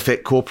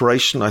 Benefit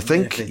Corporation, I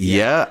think. Benefit,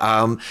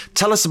 yeah.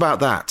 Tell us about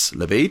that,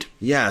 Labid.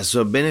 Yeah,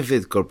 so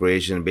Benefit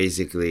Corporation,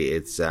 basically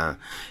it's,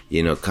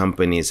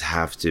 companies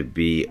have to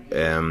be,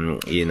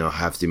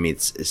 have to meet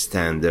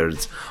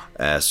standards,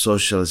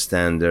 social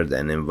standard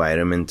and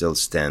environmental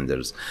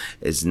standards.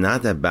 It's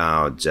not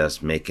about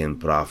just making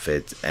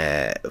profit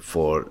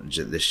for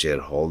the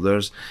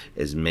shareholders.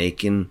 It's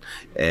making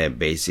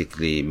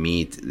basically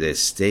meet the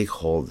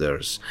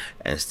stakeholders,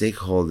 and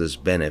stakeholders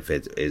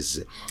benefit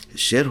is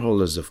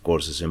shareholders, of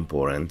course, is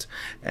important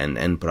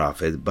and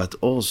profit, but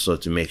also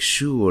to make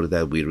sure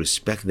that we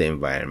respect the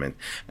environment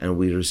and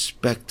we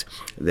respect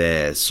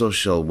the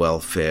social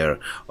welfare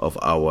of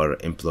our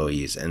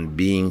employees, and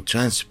being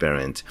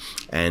transparent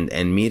and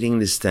meeting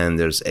the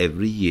standards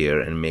every year,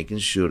 and making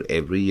sure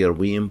every year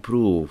we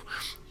improve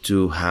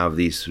to have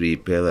these three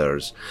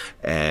pillars,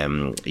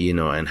 and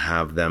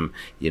have them,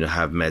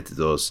 have met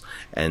those,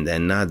 and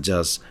not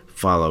just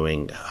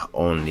following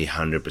only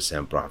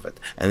 100% profit.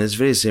 And it's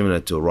very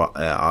similar to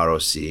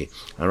ROC.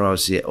 And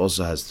ROC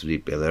also has three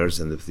pillars,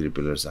 and the three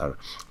pillars are,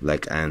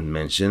 like Anne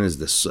mentioned, is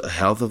the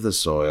health of the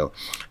soil,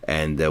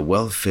 and the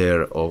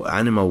welfare of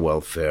animal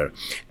welfare,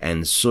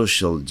 and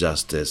social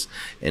justice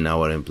in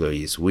our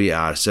employees. We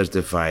are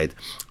certified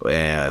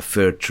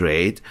fair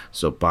trade,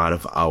 so part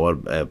of our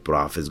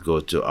profits go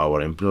to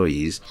our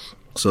employees.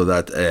 So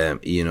that,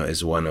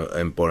 is one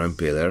important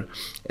pillar.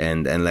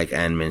 And like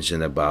Anne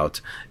mentioned about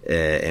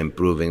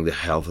improving the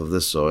health of the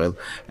soil,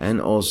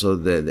 and also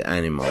the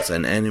animals.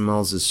 And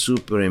animals is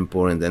super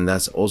important, and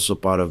that's also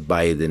part of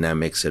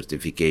biodynamic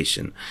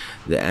certification.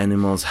 The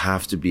animals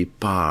have to be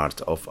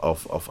part of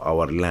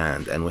our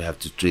land, and we have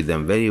to treat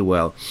them very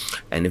well.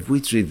 And if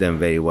we treat them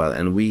very well,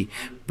 and we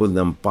put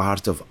them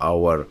part of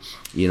our,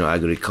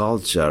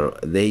 agriculture,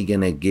 they're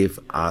gonna give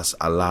us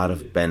a lot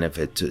of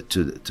benefit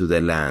to the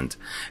land,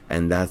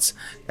 and that's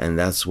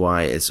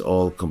why it's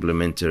all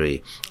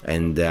complementary,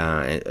 and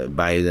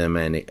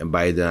biodynamic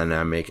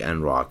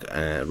and ROC.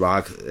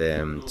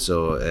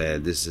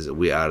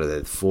 We are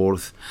the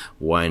fourth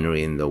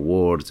winery in the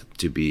world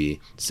to be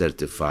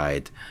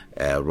certified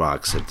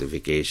ROC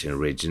certification,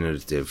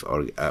 regenerative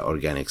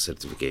organic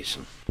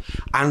certification.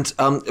 And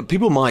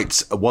people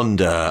might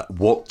wonder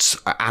what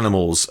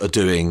animals are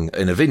doing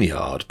in a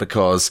vineyard,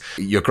 because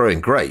you're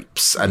growing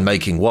grapes and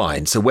making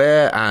wine. So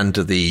where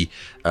do the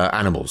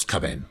animals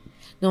come in?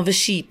 No, the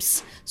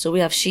sheeps. So we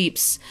have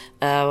sheeps.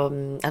 I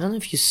don't know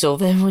if you saw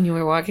them when you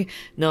were walking.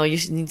 No, you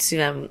need to see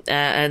them.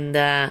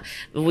 And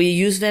we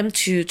use them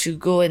to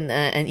go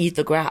and eat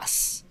the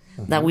grass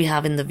that we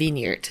have in the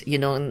vineyard, the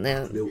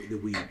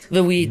wheat.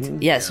 The wheat,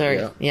 yeah, sorry.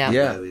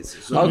 Yeah.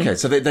 Okay,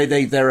 so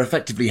they're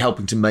effectively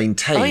helping to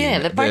maintain. Oh, yeah,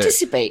 they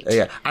participate.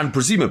 And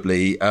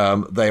presumably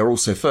they are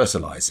also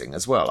fertilizing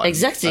as well.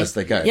 Exactly. As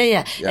they go.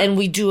 Yeah. And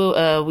we do,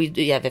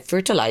 the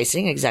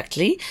fertilizing,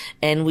 exactly.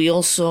 And we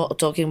also,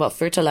 talking about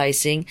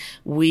fertilizing,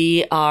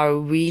 we are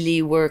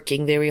really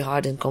working very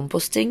hard in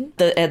composting.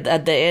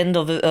 At the end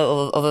of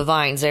the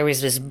vines, there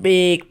is this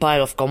big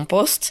pile of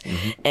compost.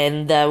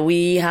 And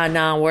we are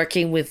now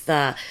working with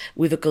a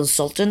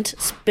consultant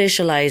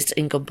specialized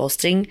in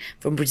composting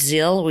from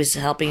Brazil, who is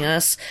helping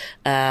us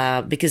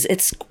because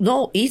it's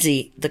not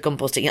easy, the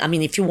composting. I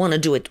mean, if you want to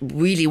do it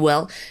really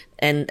well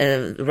and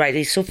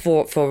rightly so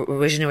for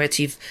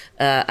regenerative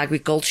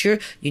agriculture,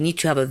 you need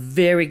to have a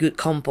very good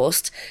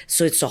compost.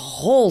 So it's a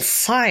whole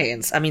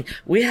science. I mean,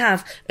 we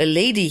have a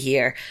lady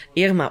here,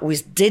 Irma, who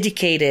is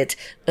dedicated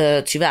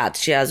to that.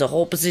 She has a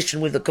whole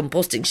position with the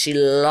composting. She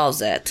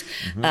loves it.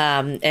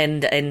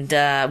 And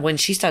when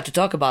she started to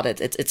talk about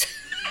it,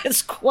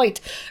 it's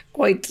quite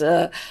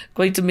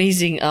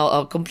amazing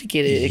how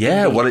complicated it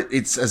can be. Well,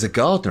 it's as a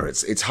gardener,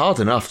 it's hard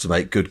enough to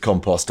make good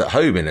compost at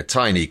home in a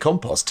tiny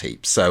compost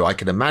heap. So I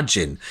can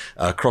imagine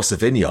across a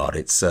vineyard,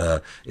 it's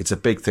a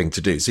big thing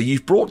to do. So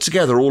you've brought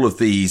together all of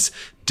these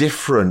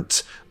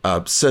different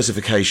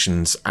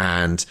certifications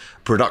and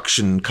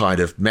production kind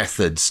of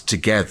methods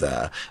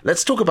together.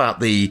 Let's talk about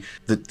the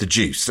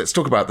juice. Let's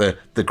talk about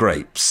the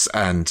grapes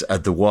and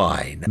the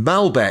wine.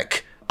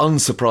 Malbec,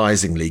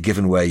 unsurprisingly,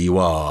 given where you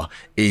are,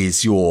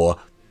 is your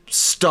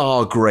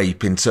star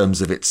grape in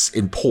terms of its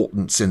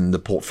importance in the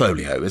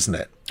portfolio, isn't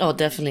it? Oh,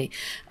 definitely.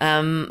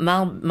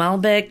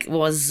 Malbec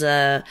was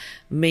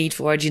made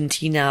for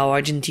Argentina, or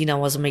Argentina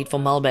was made for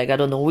Malbec. I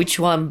don't know which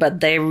one, but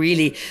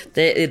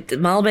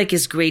Malbec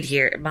is great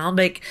here.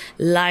 Malbec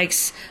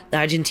likes the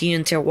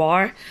Argentinian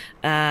terroir,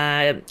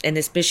 and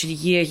especially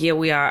here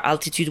we are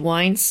altitude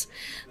wines.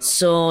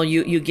 So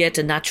you get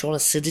a natural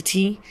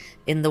acidity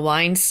in the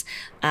wines,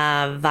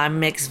 that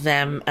makes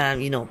them,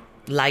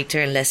 lighter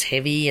and less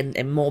heavy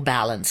and more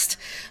balanced.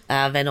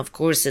 Then of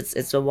course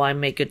it's a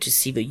winemaker to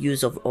see the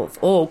use of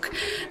oak.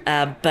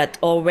 But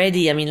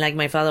already, like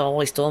my father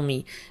always told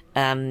me,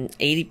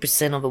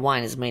 80% of the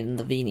wine is made in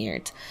the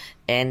vineyard.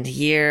 And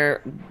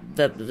here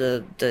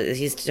the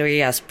history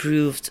has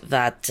proved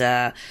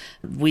that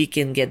we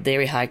can get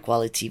very high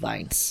quality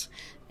wines.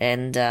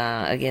 And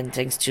again,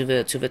 thanks to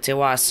the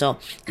terroir. So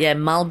yeah,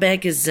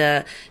 Malbec is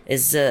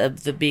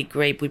the big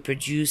grape we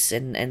produce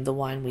and the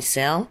wine we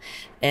sell,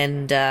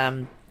 and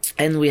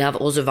we have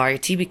other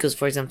variety because,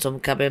 for example, some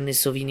Cabernet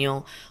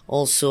Sauvignon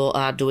also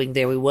are doing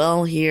very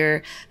well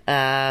here.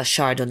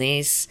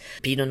 Chardonnays,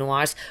 Pinot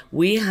Noirs.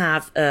 We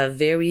have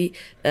very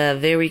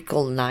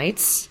cold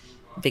nights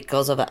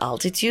because of the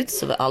altitude,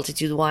 so the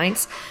altitude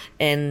wines,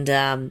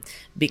 and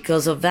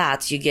because of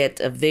that you get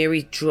a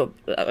very drop.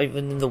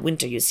 Even in the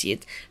winter you see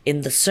it.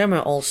 In the summer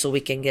also we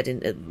can get in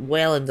the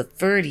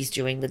 30s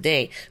during the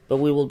day, but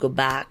we will go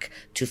back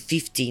to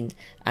 15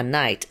 at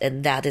night,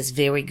 and that is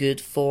very good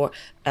for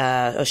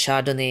a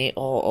Chardonnay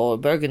or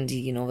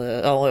Burgundy,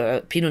 or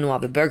a Pinot Noir,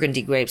 the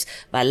Burgundy grapes,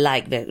 but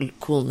like the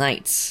cool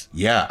nights.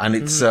 Yeah, and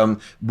it's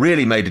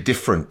really made a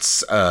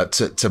difference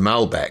to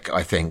Malbec,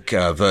 I think,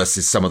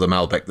 versus some of the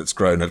Malbec that's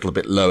grown a little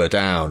bit lower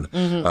down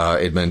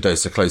in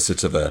Mendoza, closer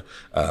to the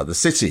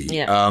city.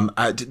 Yeah.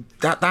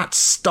 That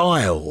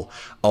style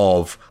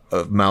of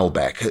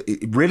Malbec,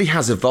 it really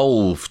has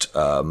evolved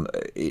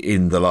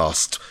in the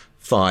last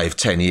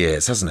 5-10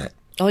 years, hasn't it?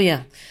 Oh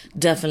yeah,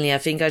 definitely. I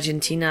think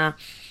Argentina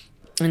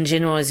in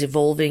general is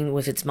evolving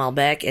with its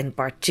Malbec, and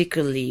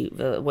particularly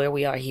where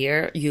we are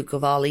here, Yucca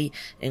Valley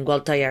and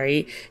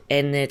Gualtayari.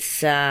 And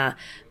it's, I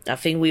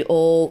think we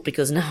all,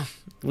 because now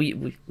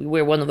we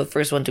were one of the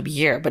first one to be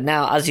here, but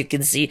now, as you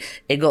can see,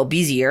 it got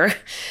busier.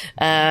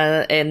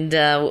 And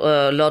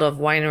a lot of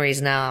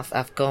wineries now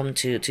have come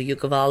to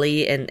Yucca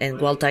Valley and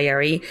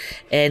Gualtayari.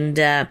 And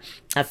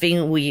I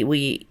think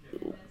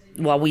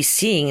what we're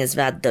seeing is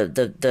that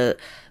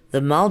the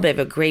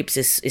Malbec grapes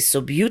is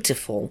so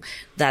beautiful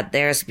that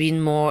there's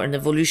been more an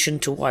evolution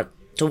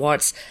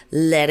towards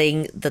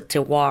letting the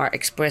terroir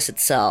express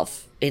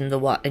itself in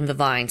the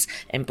vines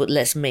and put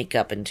less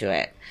makeup into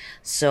it.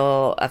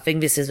 So I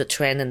think this is the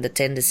trend and the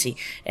tendency.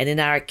 And in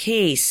our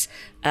case,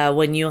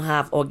 when you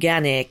have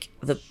organic,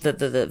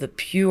 the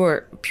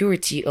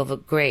purity of the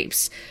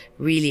grapes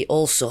really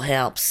also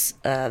helps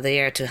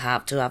there to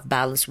have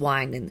balanced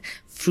wine and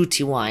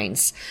fruity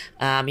wines.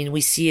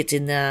 We see it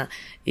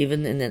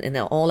even in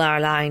all our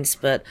lines,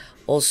 but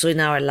also in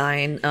our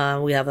line,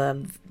 we have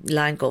a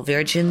line called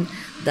Virgin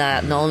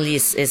that not only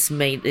is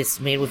made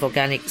with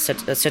organic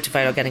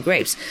certified organic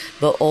grapes,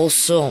 but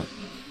also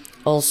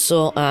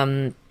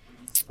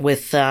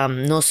with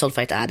no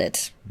sulfite added.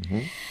 Mm-hmm.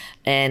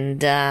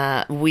 And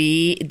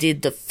we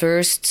did the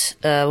first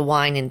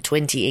wine in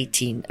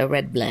 2018, a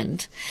red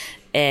blend,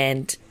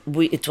 and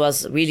it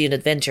was really an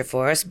adventure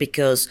for us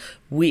because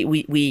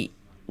we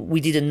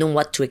didn't know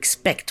what to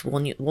expect.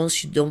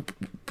 Once you don't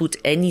put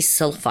any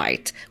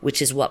sulfite,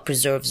 which is what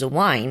preserves the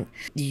wine,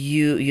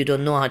 you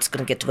don't know how it's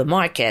going to get to the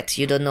market.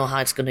 You don't know how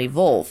it's going to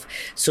evolve.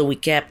 So we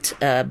kept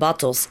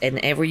bottles, and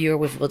every year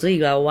with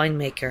Rodrigo, our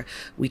winemaker,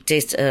 we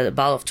taste a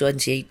bottle of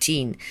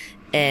 2018.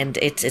 And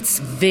it's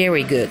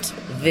very good,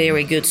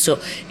 very good. So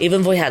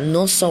even though we had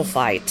no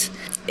sulfite,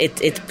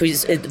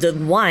 the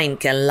wine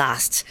can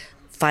last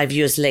 5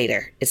 years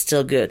later. It's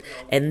still good.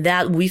 And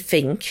that, we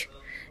think,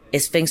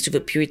 is thanks to the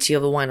purity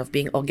of the wine of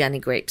being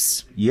organic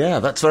grapes. Yeah,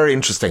 that's very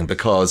interesting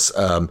because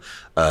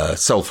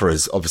sulfur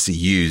is obviously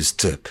used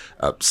to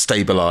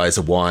stabilize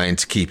a wine,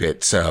 to keep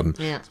it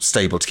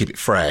stable, to keep it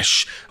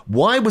fresh.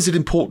 Why was it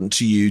important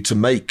to you to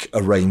make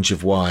a range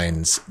of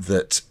wines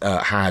that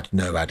had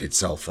no added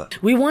sulfur?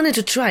 We wanted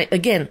to try,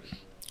 again,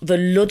 the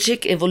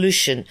logic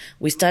evolution.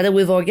 We started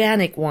with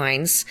organic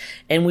wines,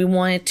 and we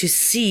wanted to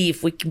see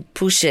if we can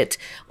push it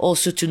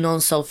also to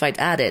non-sulfite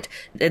added.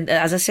 And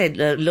as I said,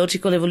 the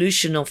logical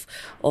evolution of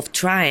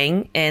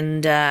trying,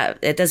 and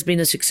it has been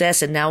a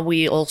success. And now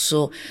we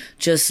also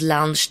just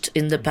launched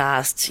in the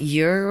past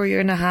year or year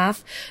and a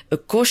half a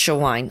kosher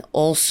wine,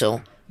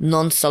 also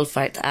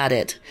non-sulfite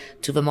added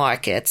to the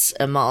markets,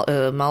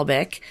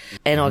 Malbec,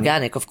 and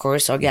organic, of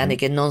course,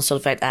 organic and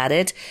non-sulfite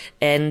added.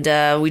 And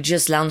we're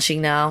just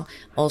launching now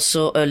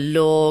also a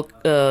low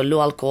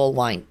alcohol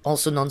wine,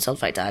 also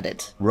non-sulfite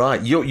added.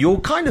 Right, you're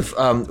kind of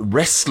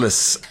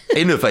restless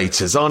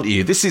innovators, aren't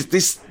you? This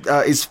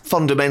is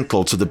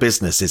fundamental to the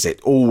business, is it?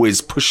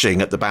 Always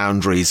pushing at the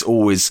boundaries,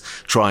 always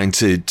trying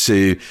to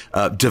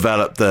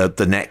develop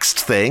the next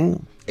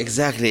thing.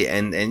 Exactly,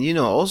 and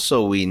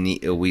also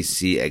we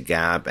see a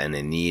gap and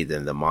a need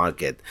in the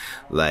market,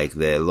 like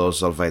the low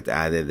sulfite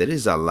added. There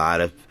is a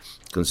lot of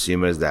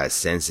consumers that are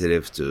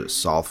sensitive to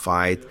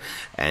sulfite,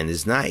 and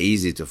it's not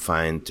easy to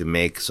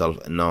make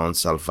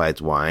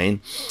non-sulfite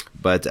wine.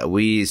 But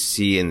we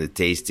see in the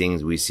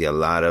tastings, we see a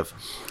lot of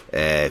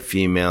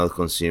female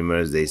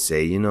consumers. They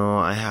say,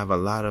 I have a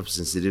lot of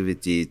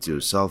sensitivity to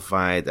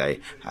sulfite. I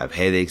have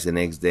headaches the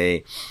next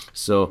day.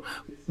 So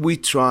we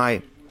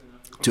try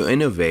to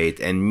innovate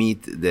and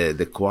meet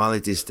the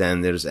quality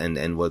standards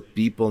and what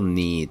people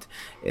need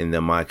in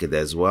the market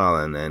as well.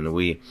 And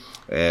we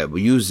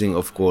using,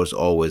 of course,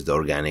 always the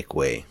organic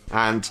way.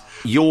 And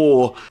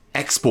your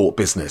export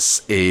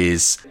business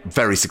is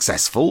very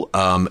successful.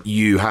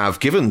 You have,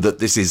 given that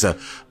this is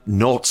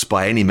not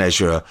by any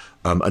measure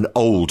an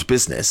old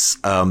business,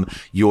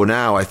 you're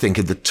now, I think,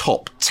 in the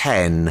top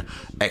 10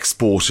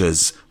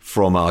 exporters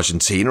from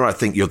Argentina. I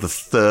think you're the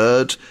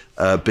third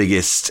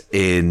biggest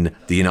in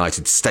the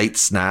United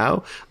States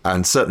now,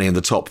 and certainly in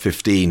the top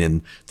 15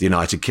 in the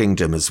United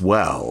Kingdom as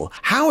well.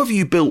 How have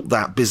you built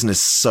that business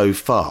so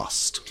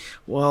fast?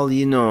 Well,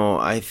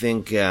 I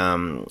think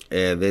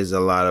there's a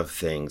lot of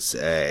things.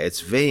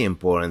 It's very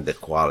important, the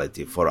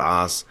quality. For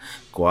us,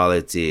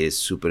 quality is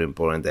super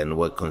important, and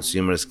what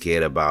consumers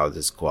care about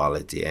is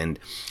quality. And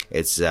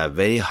it's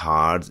very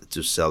hard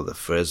to sell the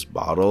first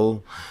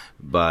bottle,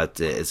 but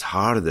it's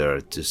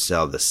harder to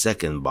sell the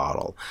second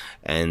bottle.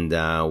 And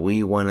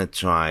we want to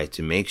try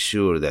to make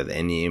sure that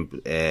any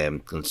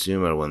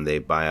consumer, when they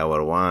buy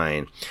our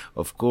wine,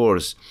 of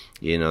course,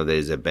 there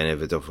is a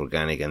benefit of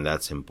organic, and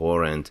that's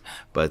important,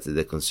 but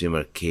the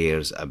consumer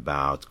cares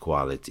about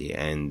quality.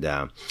 And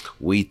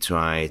we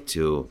try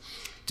to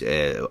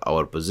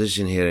our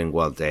position here in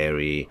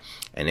Gualtieri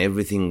and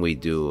everything we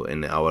do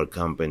in our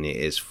company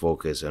is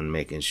focused on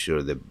making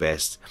sure the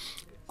best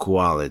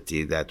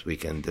quality that we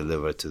can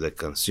deliver to the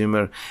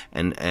consumer.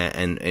 And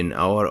in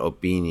our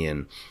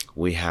opinion,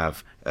 we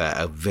have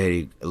a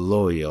very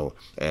loyal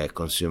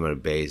consumer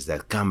base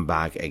that come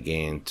back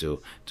again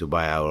to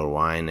buy our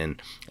wine,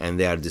 and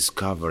they are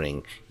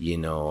discovering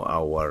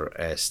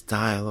our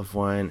style of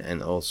wine,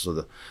 and also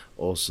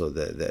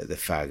the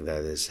fact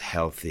that it's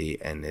healthy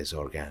and is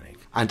organic.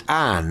 And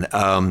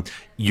Anne,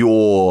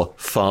 your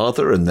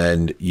father and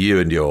then you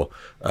and your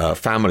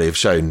family have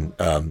shown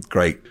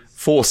great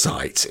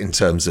foresight in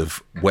terms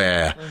of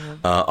where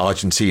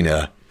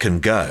Argentina can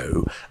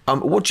go.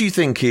 What do you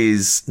think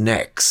is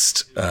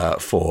next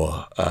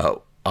for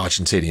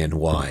Argentinian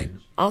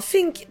wine? I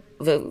think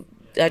the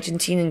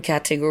Argentinian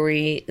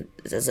category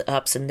has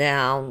ups and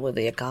downs with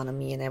the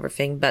economy and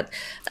everything, but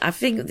I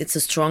think it's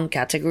a strong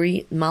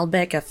category.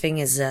 Malbec, I think,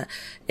 is a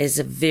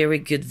very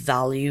good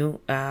value.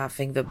 I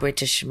think the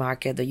British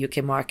market, the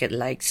UK market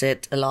likes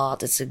it a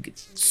lot. It's a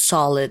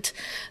solid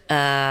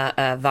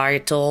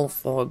varietal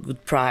for a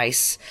good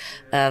price.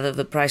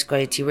 The price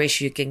quality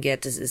ratio you can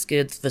get is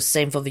good. The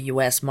same for the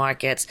US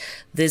markets.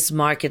 These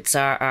markets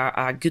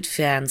are good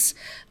fans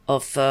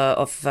of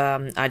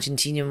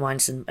Argentinian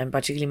wines and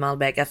particularly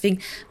Malbec. I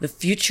think the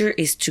future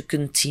is to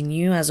continue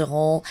as a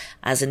whole,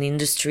 as an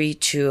industry,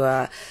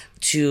 to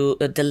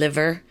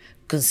deliver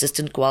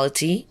consistent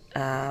quality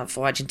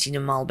for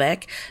Argentinian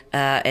Malbec,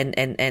 and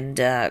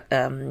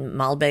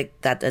Malbec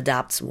that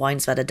adapts,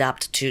 wines that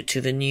adapt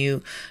to the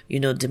new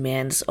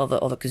demands of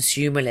a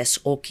consumer, less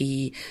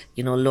oaky,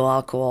 low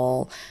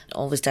alcohol,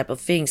 all these type of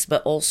things.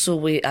 But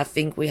also I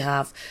think we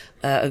have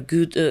an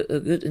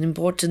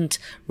important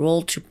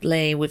role to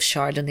play with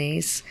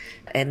Chardonnays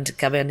and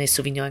Cabernet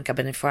Sauvignon and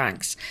Cabernet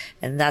Francs,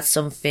 and that's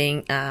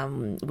something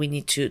we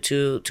need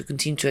to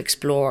continue to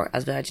explore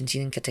as the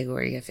Argentinian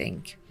category, I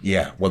think.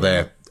 Yeah, well,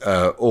 they're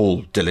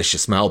all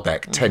delicious.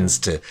 Malbec tends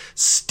to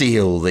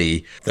steal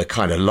the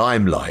kind of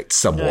limelight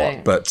somewhat,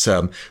 right. But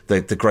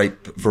the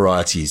great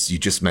varieties you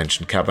just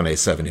mentioned, Cabernet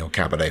Sauvignon,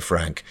 Cabernet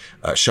Franc,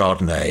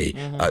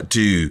 Chardonnay,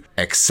 do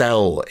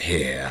excel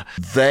here.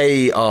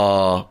 They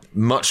are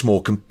much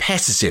more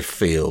competitive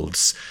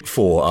fields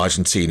for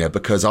Argentina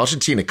because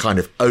Argentina kind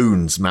of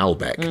owns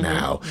Malbec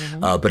now,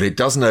 but it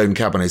doesn't own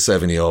Cabernet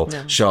Sauvignon,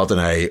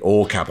 Chardonnay,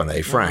 or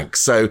Cabernet Franc.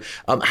 So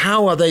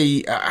how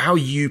are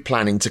you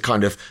planning to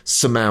kind of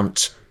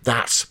surmount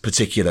that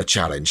particular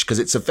challenge? Because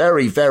it's a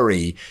very,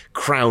 very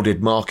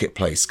crowded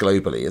marketplace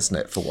globally, isn't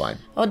it, for wine?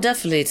 Oh,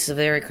 definitely. It's a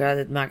very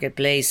crowded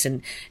marketplace.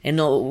 And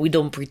no, we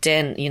don't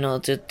pretend,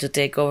 to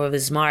take over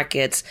these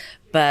markets.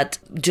 But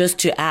just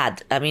to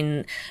add, I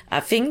mean, I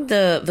think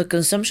the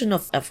consumption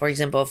of, for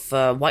example,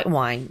 of white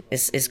wine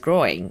is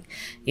growing,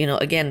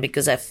 again,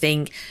 because I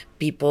think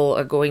people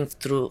are going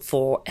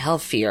for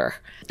healthier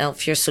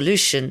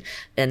solution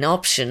and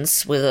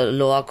options with a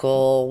low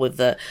alcohol, with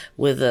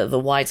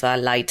the whites that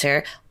are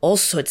lighter.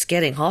 Also, it's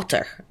getting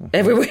hotter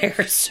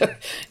everywhere. So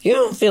you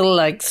don't feel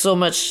like so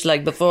much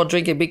like before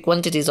drinking big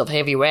quantities of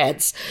heavy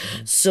reds.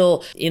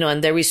 So,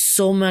 and there is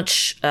so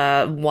much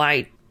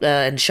white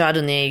and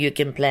Chardonnay you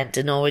can plant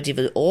in already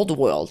the old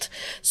world.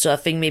 So I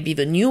think maybe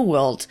the new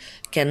world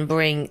can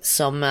bring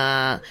some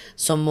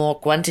more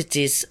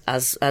quantities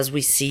as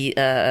we see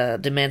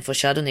demand for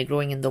Chardonnay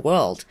growing in the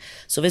world.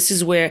 So this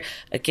is where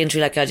a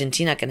country like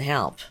Argentina can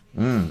help.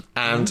 And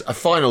a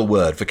final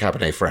word for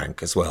Cabernet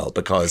Franc as well,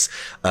 because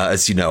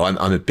as you know, I'm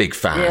a big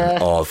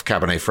fan of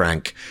Cabernet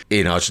Franc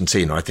in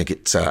Argentina. I think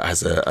it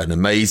has an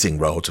amazing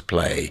role to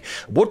play.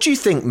 What do you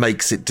think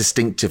makes it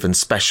distinctive and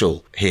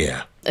special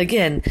here?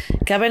 Again,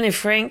 Cabernet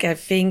Franc, I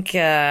think,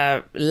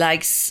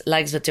 likes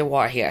the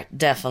terroir here,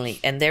 definitely.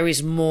 And there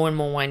is more and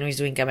more wineries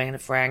doing Cabernet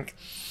Franc.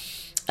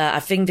 I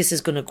think this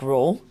is going to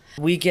grow.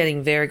 We're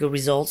getting very good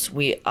results.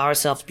 We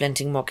ourselves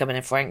planting more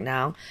Cabernet Franc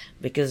now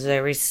because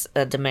there is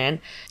a demand.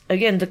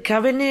 Again, the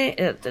Cabernet,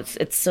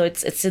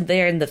 it's in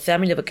there in the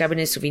family of a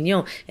Cabernet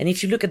Sauvignon. And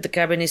if you look at the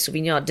Cabernet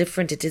Sauvignon, how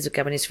different it is a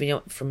Cabernet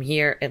Sauvignon from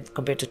here and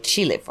compared to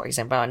Chile, for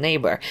example, our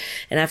neighbor.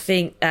 And I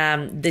think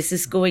this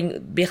is going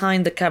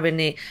behind the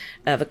Cabernet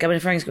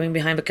Franc is going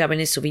behind the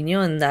Cabernet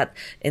Sauvignon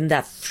in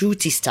that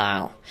fruity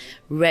style,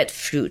 red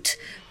fruit,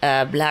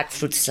 black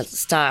fruit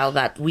style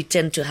that we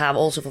tend to have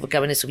also for the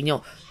Cabernet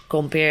Sauvignon,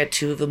 compared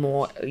to the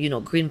more,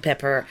 green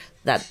pepper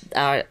that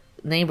our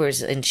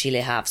neighbors in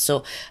Chile have.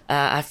 So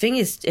I think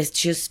it's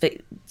just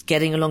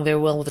getting along very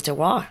well with the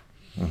terroir.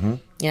 Mm-hmm.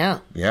 Yeah.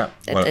 Yeah.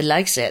 Well, it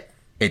likes it.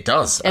 It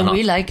does. And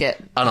we like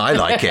it. And I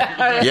like it.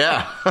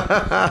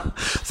 Yeah.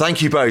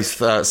 Thank you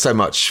both so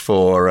much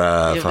for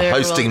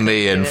hosting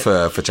me and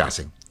for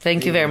chatting.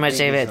 Thank you very much,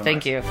 David.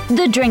 Thank you.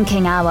 The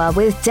Drinking Hour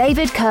with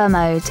David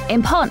Kermode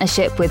in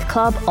partnership with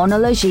Club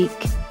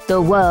Onologique.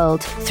 The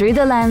world through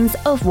the lens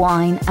of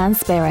wine and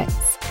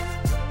spirits.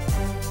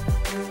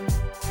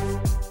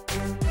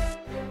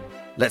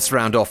 Let's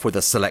round off with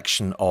a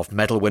selection of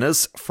medal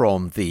winners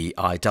from the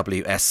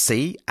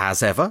IWSC,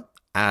 as ever.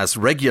 As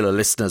regular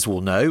listeners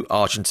will know,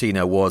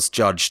 Argentina was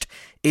judged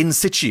in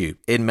situ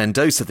in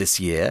Mendoza this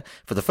year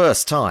for the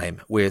first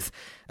time, with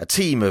a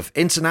team of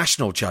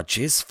international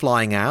judges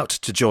flying out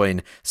to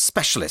join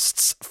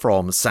specialists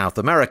from South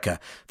America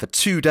for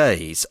 2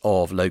 days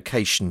of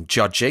location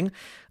judging.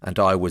 And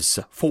I was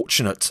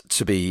fortunate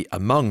to be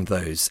among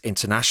those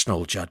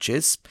international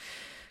judges.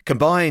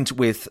 Combined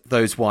with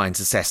those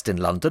wines assessed in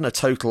London, a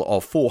total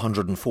of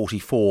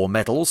 444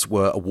 medals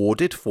were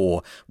awarded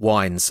for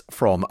wines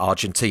from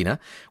Argentina,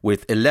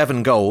 with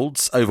 11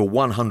 golds, over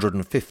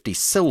 150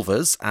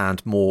 silvers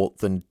and more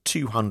than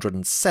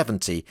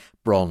 270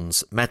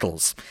 bronze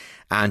medals.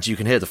 And you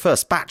can hear the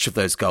first batch of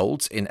those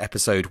golds in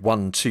episode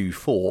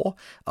 124,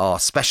 our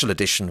special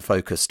edition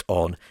focused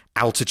on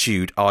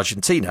altitude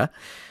Argentina.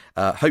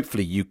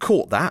 Hopefully you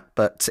caught that,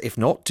 but if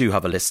not, do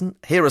have a listen.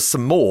 Here are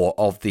some more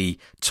of the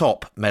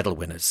top medal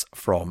winners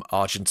from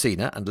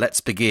Argentina, and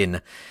let's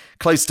begin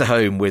close to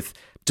home with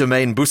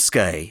Domaine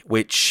Bousquet,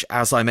 which,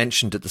 as I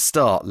mentioned at the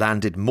start,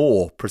 landed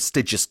more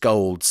prestigious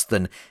golds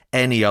than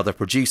any other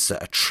producer,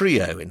 a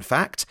trio in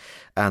fact,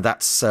 and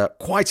that's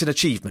quite an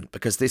achievement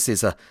because this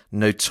is a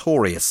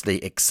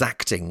notoriously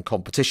exacting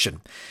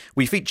competition.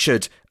 We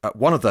featured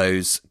one of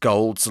those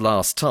golds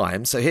last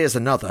time, so here's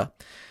another.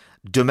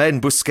 Domaine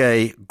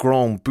Bousquet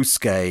Grand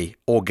Bousquet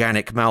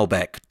Organic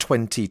Malbec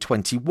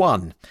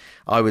 2021.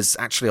 I was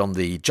actually on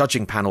the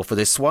judging panel for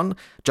this one,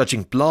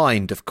 judging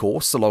blind, of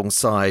course,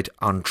 alongside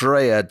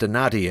Andrea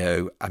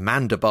Donadio,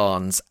 Amanda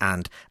Barnes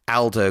and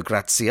Aldo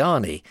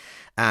Graziani.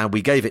 And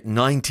we gave it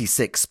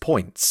 96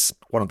 points,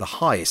 one of the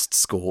highest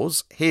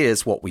scores.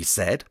 Here's what we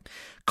said.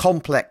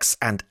 Complex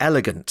and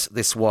elegant,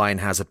 this wine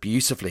has a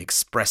beautifully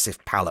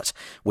expressive palate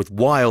with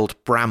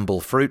wild bramble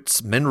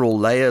fruits, mineral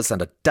layers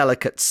and a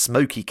delicate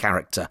smoky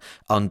character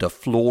under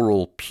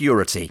floral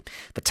purity.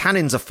 The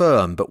tannins are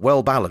firm but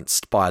well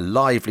balanced by a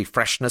lively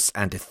freshness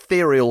and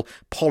ethereal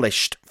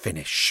polished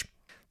finish.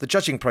 The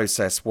judging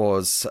process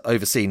was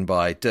overseen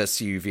by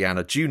Dersu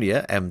Viana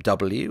Jr.,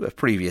 MW, a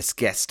previous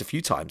guest a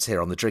few times here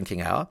on The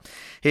Drinking Hour.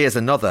 Here's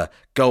another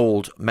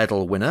gold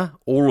medal winner,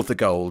 all of the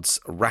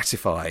golds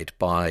ratified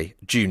by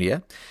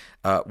Junior.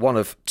 One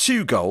of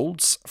 2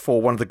 golds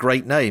for one of the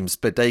great names,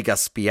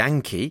 Bodegas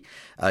Bianchi.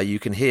 You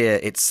can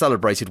hear its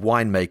celebrated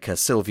winemaker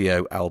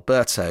Silvio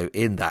Alberto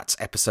in that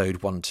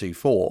episode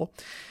 124.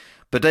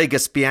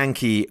 Bodegas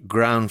Bianchi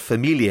Gran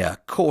Familia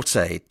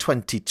Corte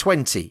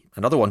 2020,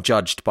 another one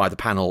judged by the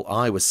panel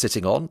I was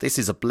sitting on. This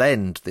is a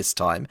blend this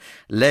time,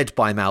 led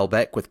by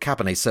Malbec with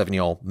Cabernet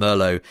Sauvignon,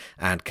 Merlot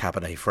and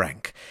Cabernet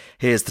Franc.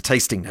 Here's the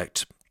tasting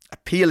note.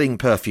 Appealing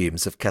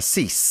perfumes of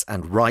cassis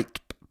and ripe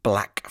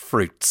black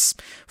fruits.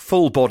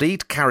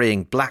 Full-bodied,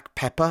 carrying black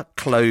pepper,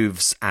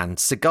 cloves and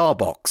cigar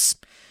box.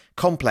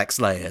 Complex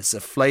layers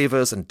of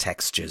flavours and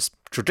textures.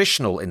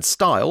 Traditional in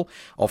style,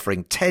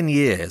 offering 10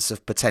 years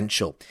of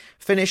potential.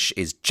 Finish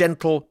is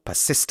gentle,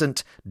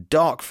 persistent,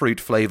 dark fruit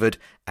flavoured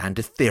and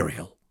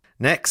ethereal.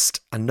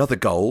 Next, another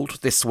gold,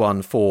 this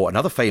one for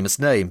another famous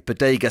name,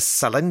 Bodegas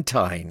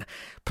Salentine,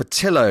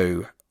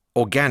 Portillo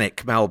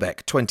Organic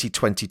Malbec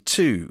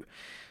 2022.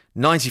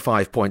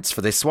 95 points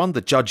for this one.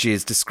 The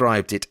judges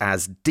described it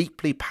as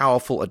deeply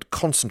powerful and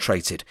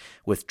concentrated,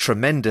 with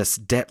tremendous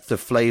depth of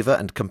flavour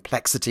and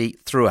complexity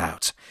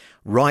throughout.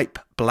 Ripe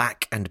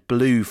black and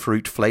blue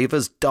fruit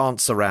flavours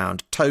dance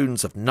around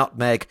tones of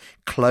nutmeg,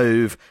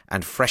 clove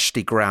and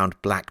freshly ground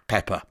black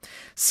pepper.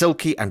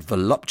 Silky and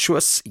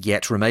voluptuous,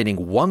 yet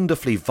remaining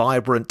wonderfully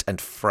vibrant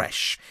and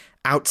fresh.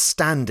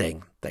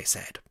 Outstanding, they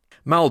said.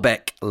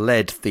 Malbec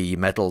led the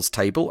medals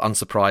table,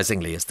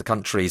 unsurprisingly, as the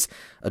country's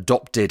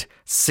adopted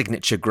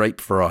signature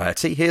grape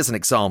variety. Here's an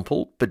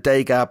example: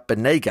 Bodega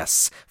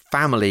Benegas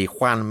Family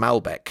Juan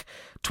Malbec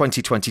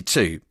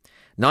 2022.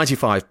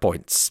 95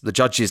 points. The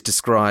judges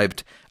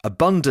described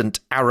abundant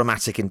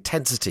aromatic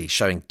intensity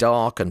showing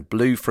dark and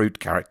blue fruit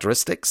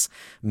characteristics,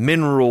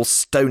 mineral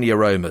stony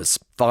aromas,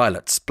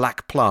 violets,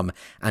 black plum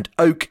and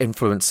oak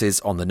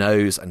influences on the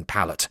nose and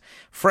palate.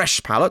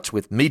 Fresh palate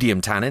with medium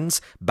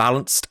tannins,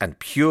 balanced and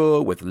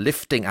pure with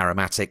lifting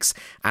aromatics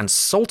and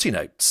salty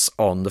notes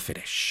on the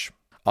finish.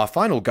 Our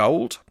final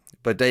gold,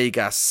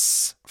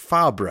 Bodegas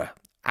Fabre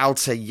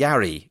Alta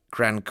Yari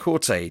Gran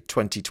Corte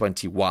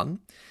 2021.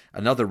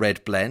 Another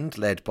red blend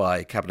led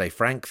by Cabernet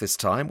Franc this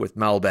time with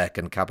Malbec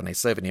and Cabernet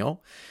Sauvignon.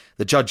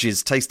 The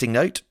judges' tasting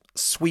note: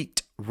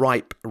 sweet,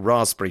 ripe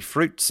raspberry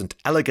fruits and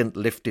elegant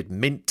lifted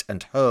mint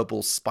and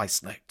herbal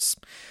spice notes.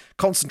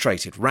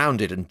 Concentrated,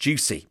 rounded and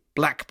juicy,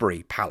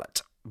 blackberry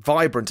palate,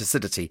 vibrant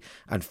acidity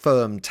and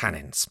firm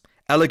tannins.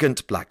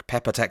 Elegant black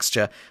pepper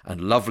texture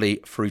and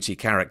lovely fruity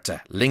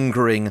character,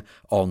 lingering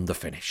on the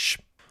finish.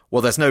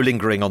 Well, there's no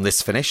lingering on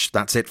this finish.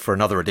 That's it for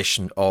another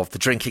edition of The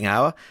Drinking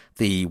Hour,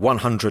 the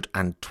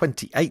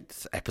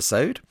 128th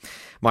episode.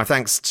 My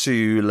thanks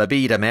to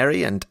Labid,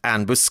 Ameri and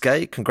Anne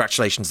Bousquet.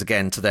 Congratulations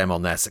again to them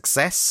on their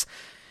success.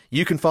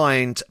 You can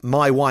find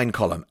my wine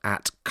column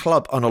at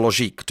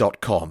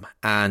clubonologique.com,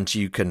 and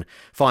you can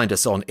find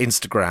us on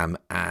Instagram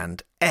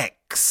and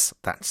X.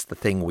 That's the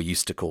thing we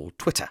used to call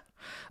Twitter.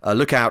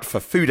 Look out for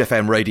Food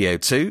FM Radio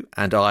 2,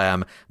 and I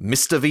am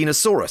Mr.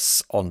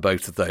 Venusaurus on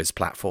both of those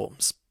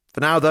platforms. For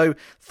now, though,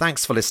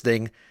 thanks for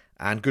listening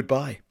and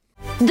goodbye.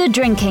 The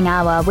Drinking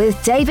Hour with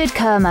David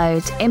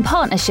Kermode in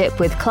partnership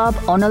with Club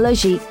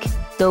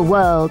Onologique. The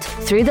world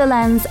through the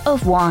lens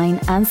of wine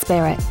and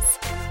spirits.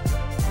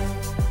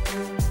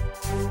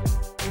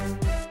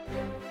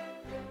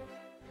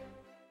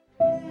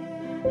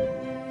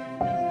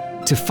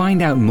 To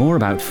find out more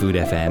about Food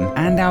FM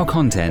and our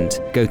content,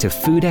 go to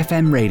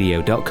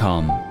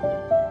foodfmradio.com.